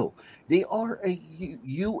NATO. They are a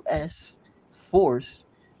U.S. force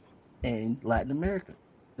in Latin America.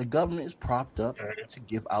 The government is propped up Mhm. to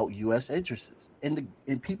give out U.S. interests, and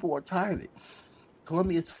people are tired of it.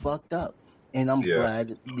 Colombia is fucked up, and I'm Yeah. glad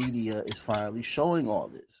that media is finally showing all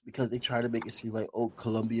this because they try to make it seem like, oh,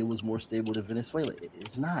 Colombia was more stable than Venezuela. It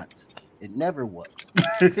is not. It never was.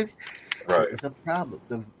 Right. It's a problem.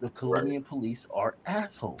 The Right. Colombian police are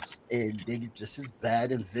assholes, and they're just as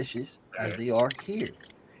bad and vicious as Mhm. they are here.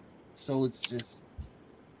 So it's just,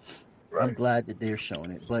 I'm Right. glad that they're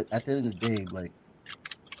showing it. But at the end of the day, like,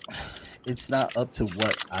 it's not up to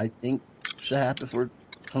what I think should happen for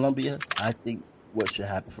Colombia. I think what should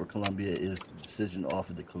happen for Colombia is the decision off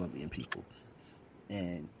of the Colombian people.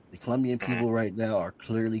 And the Colombian Mhm. people right now are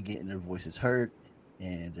clearly getting their voices heard,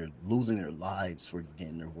 and they're losing their lives for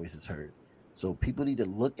getting their voices heard. So people need to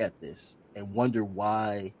look at this and wonder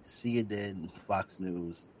why CNN, Fox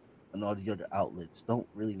News, and all the other outlets don't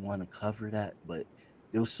really want to cover that, but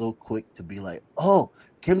they're so quick to be like, "Oh,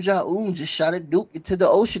 Kim Jong Un just shot a nuke into the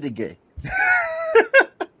ocean again.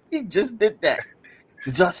 He just did that.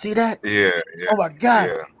 Did y'all see that? Yeah. Yeah. Oh my god,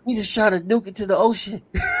 Yeah. he just shot a nuke into the ocean."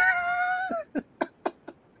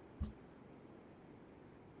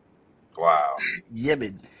 Wow.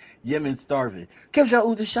 Yemen, Yemen starving. Kim Jong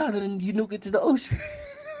Un just shot it and you nuke it to the ocean.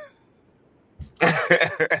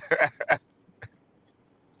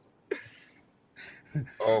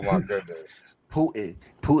 Oh my goodness.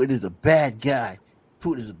 Putin is a bad guy.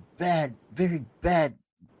 Putin is a bad, very bad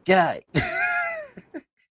guy.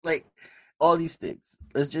 Like all these things.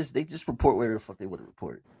 They just report whatever the fuck they want to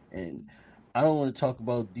report. And I don't want to talk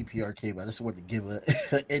about DPRK, but I just want to give a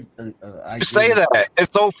You say idea that.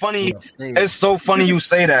 It's so funny. what I'm saying. It's so funny you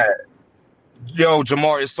say that. Yo,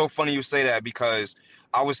 Jamar, it's so funny you say that because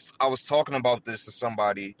I was talking about this to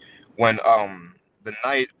somebody when the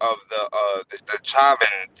night of the Chauvin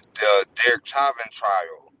the Derek Chauvin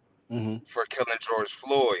trial Mm-hmm, for killing George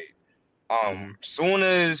Floyd. mm-hmm, Soon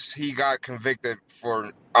as he got convicted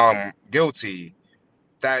for guilty,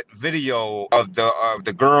 that video of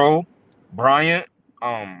the girl Bryant,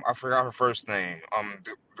 I forgot her first name,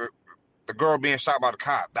 the girl being shot by the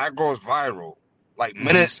cop, that goes viral like mm-hmm.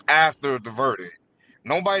 minutes after the verdict.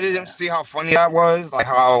 Nobody didn't Yeah, see how funny that was, like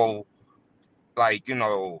how like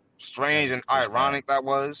that strange was and the first time. ironic that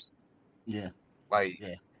was. Yeah, Like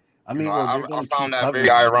yeah. I mean, well, they're I going to found keep that very covering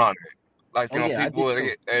it. ironic. Like Oh yeah, I people, did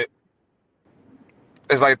too.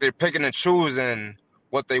 it's like they're picking and choosing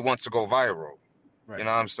what they want to go viral. You Right.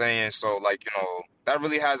 know what I'm saying? So like that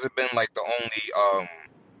really hasn't been like the only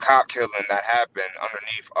cop killing that happened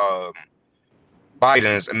underneath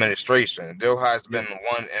Biden's administration. There has Yep. been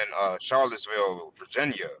one in Charlottesville,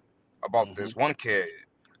 Virginia, about Mm-hmm. this one kid.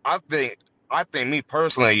 I think I think me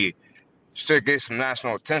personally should get some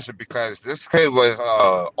national attention because this kid was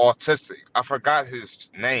autistic. I forgot his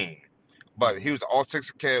name, but Mm-hmm. he was an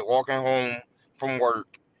autistic kid walking home from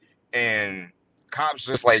work, and cops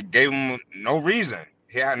just like gave him no reason.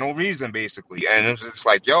 He had no reason basically, and it was just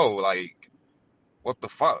like, yo, like, what the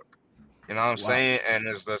fuck? You know what I'm Wow. saying? And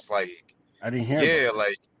it's just like, I didn't hear about yeah, that.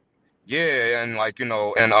 like Yeah, and like, and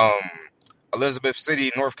Elizabeth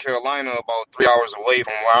City, North Carolina, about 3 hours away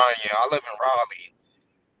from where I am. I live in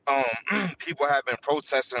Raleigh. People have been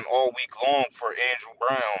protesting all week long for Andrew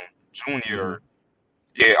Brown Mm-hmm. Jr.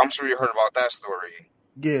 Yeah, I'm sure you heard about that story.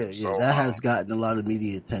 Yeah, So, that has gotten a lot of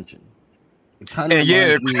media attention. It kind of and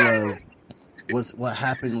yeah, reminds me of what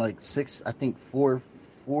happened like I think 4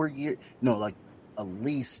 years, no, like at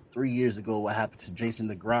least 3 years ago. What happened to Jason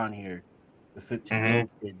Negron here, the 15-year-old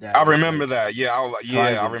kid I that was remember like that. Yeah, I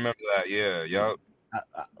driving. remember that. Yeah, Yeah, yep.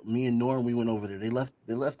 me and Norm, we went over there. They left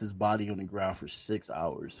his body on the ground for 6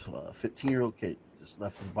 hours. 15-year-old kid just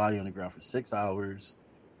left his body on the ground for 6 hours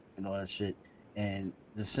and all that shit. And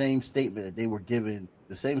the same statement that they were giving,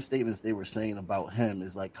 the same statements they were saying about him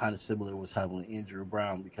is like kind of similar to what's happening with Andrew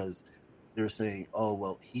Brown, because they were saying, oh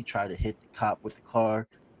well, he tried to hit the cop with the car.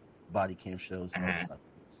 Body cam shows no, it's not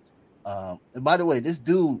this. And by the way, this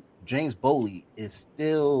dude James Boley is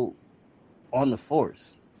still on the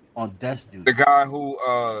force on desk duty. The guy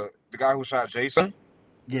who shot Jason.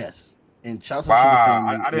 Yes, and shouts out to the Wow,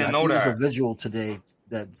 family. I Yeah, didn't I know think it was a that. visual today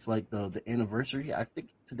that's like the anniversary. I think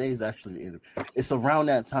today is actually it's around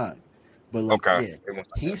that time. But like, Okay. yeah,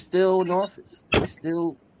 he's still in office. He's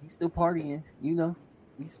still partying. You know,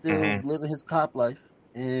 he's still Mm-hmm. living his cop life,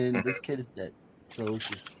 and this Mm-hmm. kid is dead. So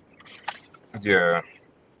Yeah.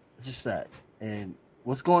 it's just sad. And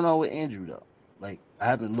what's going on with Andrew though? Like, I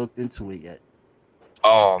haven't looked into it yet.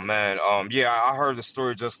 Oh man. Yeah, I heard the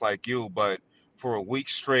story just like you, but for a week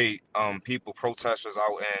straight, people, protesters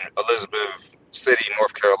out in Elizabeth City,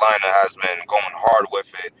 North Carolina, has been going hard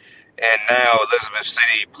with it. And now Elizabeth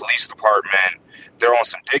City Police Department, they're on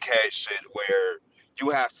some dickhead shit where you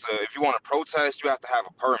have to, if you want to protest, you have to have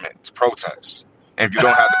a permit to protest. And if you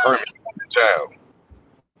don't have the permit, you go to jail.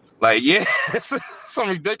 Like, yeah, it's some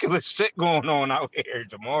ridiculous shit going on out here,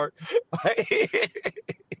 Jamar. Like,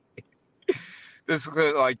 this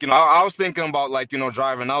like, I was thinking about, like,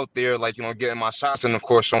 driving out there, like, getting my shots and of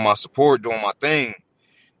course showing my support, doing my thing.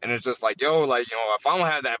 And it's just like, yo, like, if I don't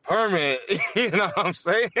have that permit, you know what I'm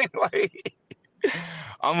saying? Like,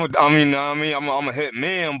 I'm a hit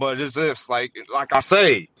man, but it's just like I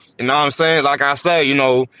say, you know what I'm saying? Like I say,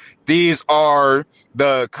 these are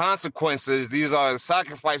the consequences. These are the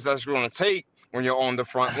sacrifices that you're going to take when you're on the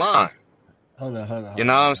front line. Hold on, You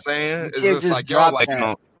know what I'm saying? You It's can't just just like, yo, drop like,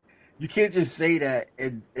 that. You can't just say that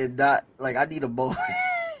and not like I need a moment.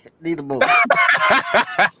 Need a moment.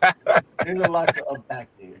 There's a lot to unpack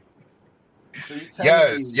there. So you're telling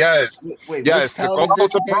yes, me, yes, wait, which yes, to town go is out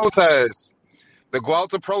this to again? protest. To go out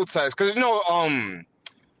to protest. Because, oh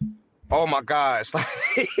my gosh.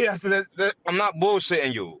 I'm not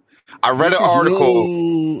bullshitting you. I read an This is article.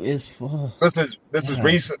 new as fuck. This is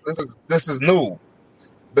recent. This is new.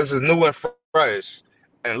 This is new and fresh.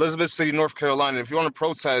 In Elizabeth City, North Carolina, if you want to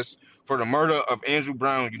protest for the murder of Andrew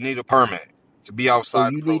Brown, you need a permit to be So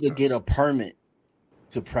outside the you need to get a protest. permit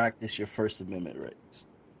to practice your First Amendment rights.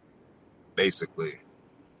 Basically,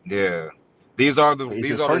 yeah. These are the Is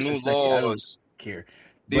these it are the first or new second? I don't laws. care.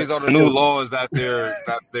 These But are the new still, laws that they're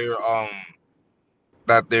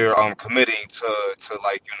committing to,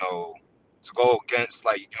 like, to go against,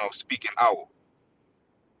 like, speaking out.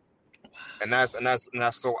 And that's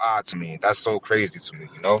so odd to me. That's so crazy to me.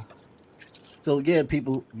 so yeah,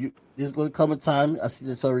 people, there's going to come a time. I see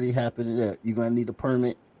this already happening. That you're going to need a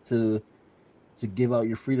permit to give out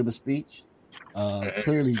your freedom of speech.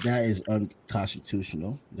 Clearly, that is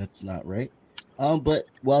unconstitutional. That's not right. But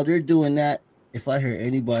while they're doing that, if I hear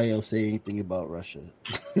anybody else say anything about Russia,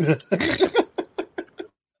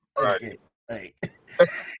 Right. again, like,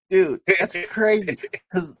 dude, that's crazy.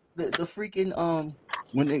 Because the freaking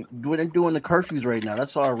when they're doing the curfews right now,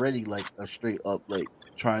 that's already like a straight up like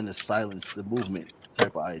trying to silence the movement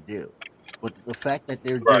type of idea. But the fact that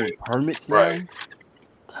they're doing Right. permits Right.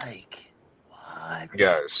 now, like, what?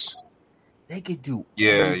 Yes. They could do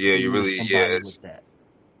Yeah. Yeah. You anything to really. Yeah. somebody It's with that.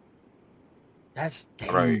 That's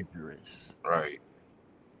right. dangerous. Right.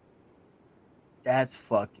 That's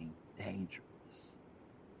fucking dangerous.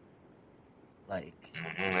 Like,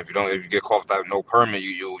 If you get caught without no permit,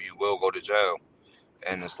 you will go to jail.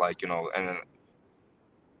 And it's like, and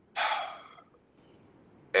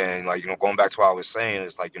like, going back to what I was saying,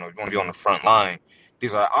 it's like, if you want to be on the front line,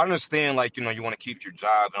 I understand, like, you want to keep your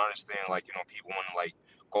job, and I understand, like, people want to, like,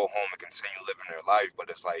 go home and continue living their life, but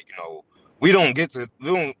it's like, we don't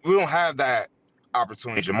have that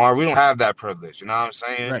opportunity, Jamar. We don't have that privilege. You know what I'm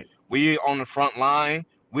saying? right. We on the front line.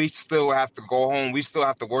 We still have to go home. We still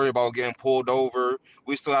have to worry about getting pulled over.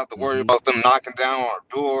 We still have to worry Mm-hmm. about them knocking down our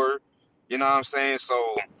door. You know what I'm saying?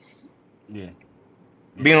 So Yeah.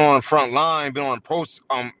 being on the front line, being on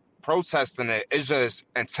protesting it, it just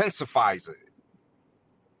intensifies it.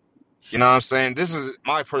 You know what I'm saying? This is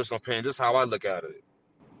my personal opinion. This is how I look at it.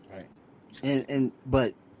 Right.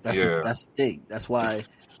 But that's the thing. That's why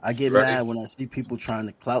I get mad when I see people trying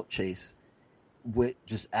to clout chase with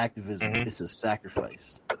just activism. Mm-hmm. It's a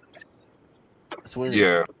sacrifice. That's what it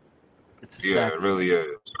is. It's a sacrifice. It really is.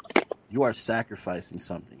 You are sacrificing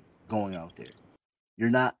something going out there. You're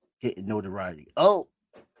not getting notoriety. Oh,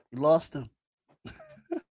 you lost him.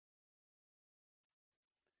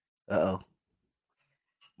 Uh-oh.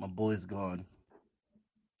 My boy's gone.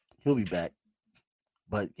 He'll be back.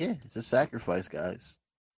 But yeah, it's a sacrifice, guys.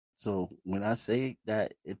 So when I say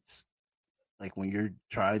that, it's like when you're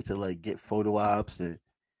trying to like get photo ops and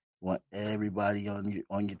want everybody on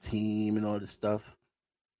your team and all this stuff,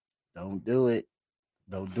 don't do it.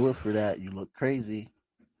 Don't do it for that. You look crazy.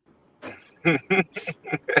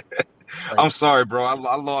 I'm sorry, bro. I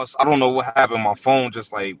lost. I don't know what happened. My phone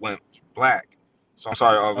just like went black. So I'm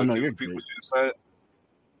sorry. Oh no, you're good. Said?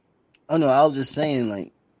 Oh no, I was just saying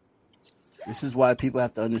like this is why people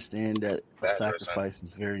have to understand that the sacrifice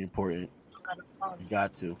is very important. You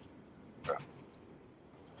got to.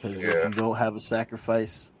 Because if you don't have a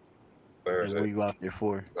sacrifice, then what are you out there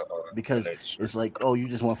for? Because it's like, oh, you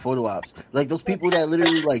just want photo ops. Like those people that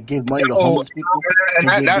literally like give money to homeless people.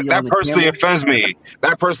 And that personally offends me.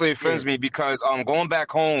 That personally offends me because going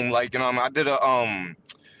back home, like, you know, I did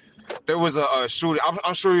there was a shooting.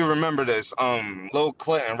 I'm sure you remember this. Lil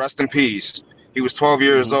Clinton, rest in peace. He was 12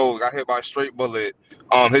 years old, got hit by a straight bullet.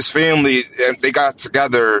 His family, they got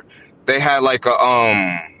together. They had like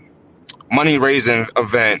a money raising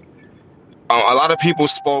event. A lot of people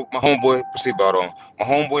spoke. My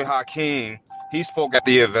homeboy Hakeem, he spoke at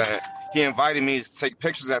the event. He invited me to take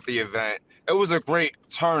pictures at the event. It was a great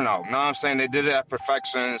turnout. You know what I'm saying? They did it at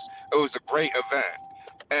Perfections. It was a great event.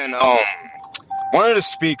 And one of the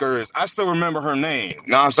speakers, I still remember her name.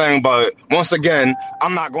 You know what I'm saying? But once again,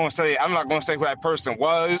 I'm not going to say who that person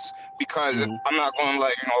was because I'm not going to,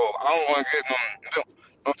 like, you know, I don't want to get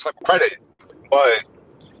no type of credit. But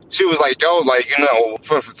she was like, yo, like, you know,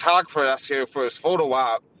 for a photographer that's here for his photo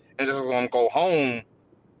op and just going to go home,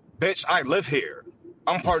 bitch, I live here.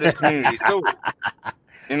 I'm part of this community too.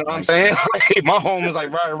 You know what I'm saying? Like, my home is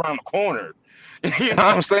like right around the corner. You know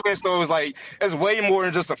what I'm saying? So it was like, it's way more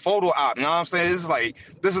than just a photo op. You know what I'm saying? It's like,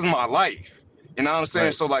 this is my life. You know what I'm saying?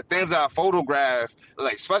 Right. So like things that I photograph,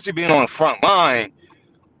 like especially being on the front line,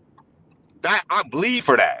 that I bleed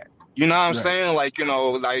for that. You know what I'm saying? Like, you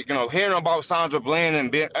know, hearing about Sandra Bland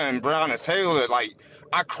and Breonna Taylor, like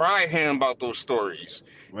I cry hearing about those stories.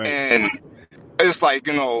 Right. And it's like,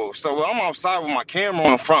 you know, so when I'm outside with my camera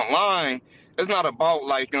on the front line, it's not about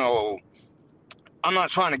like, you know, I'm not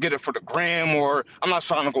trying to get it for the gram or I'm not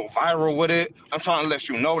trying to go viral with it. I'm trying to let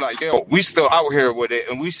you know that, yo, we still out here with it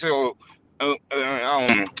and we still, we're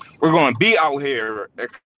going to be out here and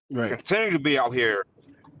continue to be out here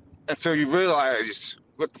until you realize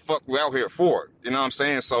what the fuck we out here for. You know what I'm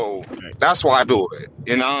saying? So that's why I do it.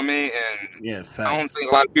 You know what I mean? And I don't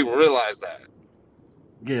think a lot of people realize that.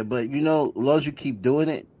 Yeah, but you know, as long as you keep doing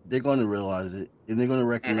it, they're going to realize it and they're going to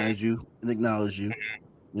recognize you and acknowledge you.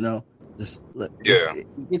 You know, it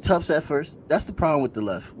get tough at first. That's the problem with the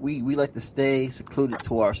left. We like to stay secluded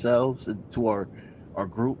to ourselves and to our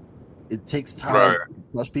group. It takes time to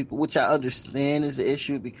trust people, which I understand is an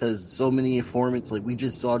issue because so many informants. Like we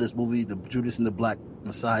just saw this movie, The Judas and the Black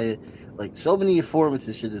Messiah. Like so many informants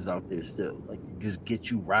and shit is out there still. Like just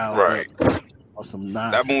get you riled up or some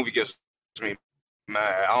nonsense. That movie gets me. Man,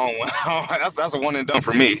 I don't that's a one and done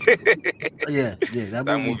for me. yeah, that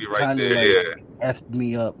movie right there, like, effed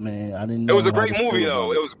me up, man. I didn't know. It was a great movie,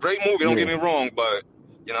 though. It was a great movie. Don't get me wrong, but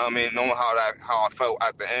you know what I mean. Knowing how I felt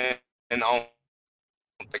at the end, and I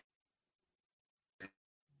don't think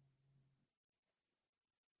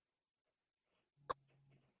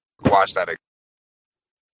watch that again.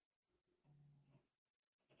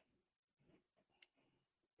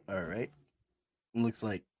 All right, looks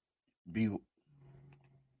like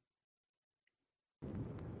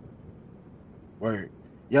Word.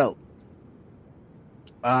 Yo.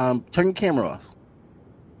 Turn your camera off.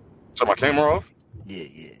 Turn my camera off?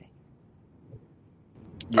 Yeah.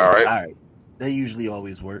 All right. That usually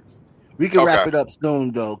always works. We can wrap it up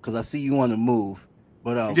soon though, because I see you want to move.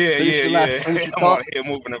 But finish your thought. I'm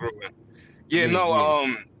moving everywhere.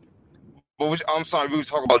 But I'm sorry, we were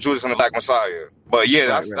talking about Judas and the Black Messiah. But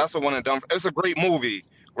that's the one and done. It's a great movie.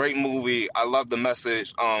 Great movie. I love the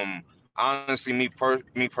message. Honestly, me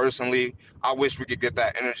personally, I wish we could get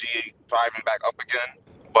that energy driving back up again.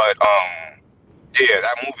 But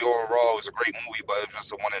that movie overall was a great movie, but it was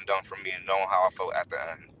just a one and done for me and knowing how I felt at the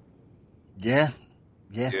end.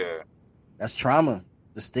 Yeah. Yeah. That's trauma.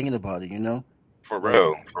 Just thinking about it, you know? For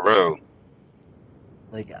real.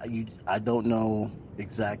 Like I don't know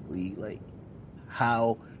exactly like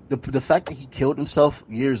how the fact that he killed himself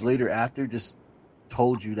years later after just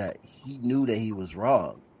told you that he knew that he was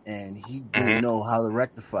wrong and he didn't know how to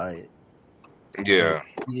rectify it. Yeah.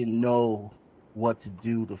 Like, he didn't know what to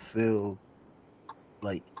do to feel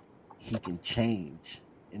like he can change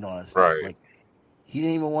and all that stuff. Right. Like, he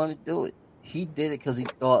didn't even want to do it. He did it because he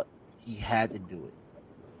thought he had to do it.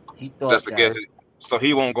 He thought just to get so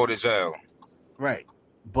he won't go to jail. Right.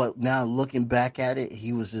 But now looking back at it,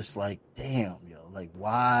 he was just like, damn, yo, like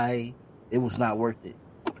why it was not worth it.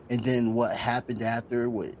 And then what happened after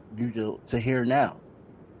with you to here now,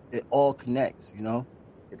 it all connects, you know?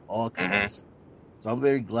 It all connects. So I'm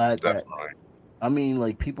very glad that, I mean,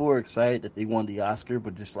 like, people were excited that they won the Oscar,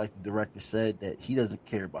 but just like the director said, that he doesn't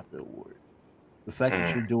care about the award. The fact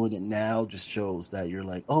that you're doing it now just shows that you're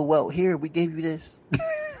like, oh, well, here, we gave you this.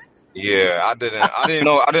 Yeah, I didn't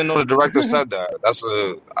know the director said that. That's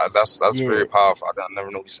very powerful. I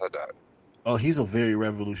never know he said that. Oh, he's a very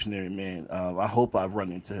revolutionary man. I hope I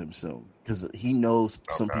run into him soon because he knows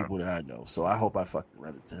some people that I know. So I hope I fucking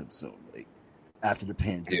run into him soon, like after the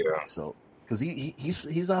pandemic. Yeah. So because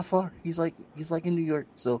he's not far. He's like in New York.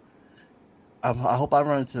 So I hope I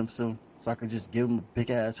run into him soon so I can just give him a big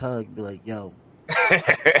ass hug and be like, yo,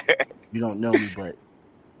 you don't know me, but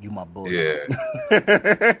you my boy. Yeah.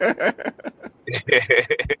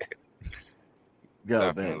 Yo,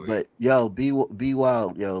 definitely. Man, but yo, be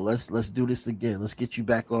wild, yo. Let's do this again. Let's get you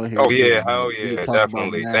back on here. Oh yeah, hell yeah,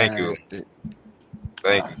 definitely. Thank you.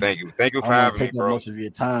 Thank you for having me, bro. Much of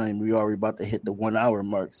your time. We already about to hit the 1 hour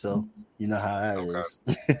mark, so you know how that is.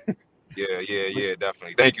 Yeah,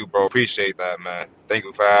 definitely. Thank you, bro. Appreciate that, man. Thank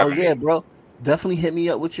you for having me. Oh yeah, bro. Definitely hit me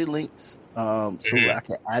up with your links, so I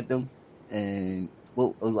can add them. And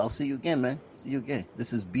well, I'll see you again, man. See you again.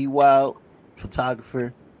 This is Be Wild,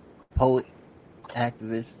 photographer, poet,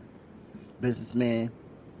 activist, businessman.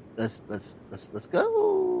 Let's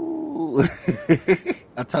go.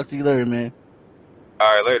 I'll talk to you later, man.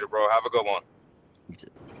 All right, later, bro. Have a good one. You too.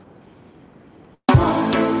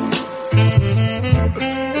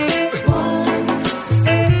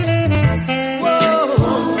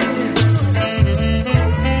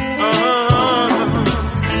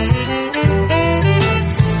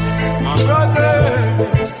 My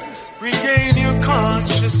brothers, regain your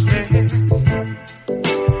consciousness.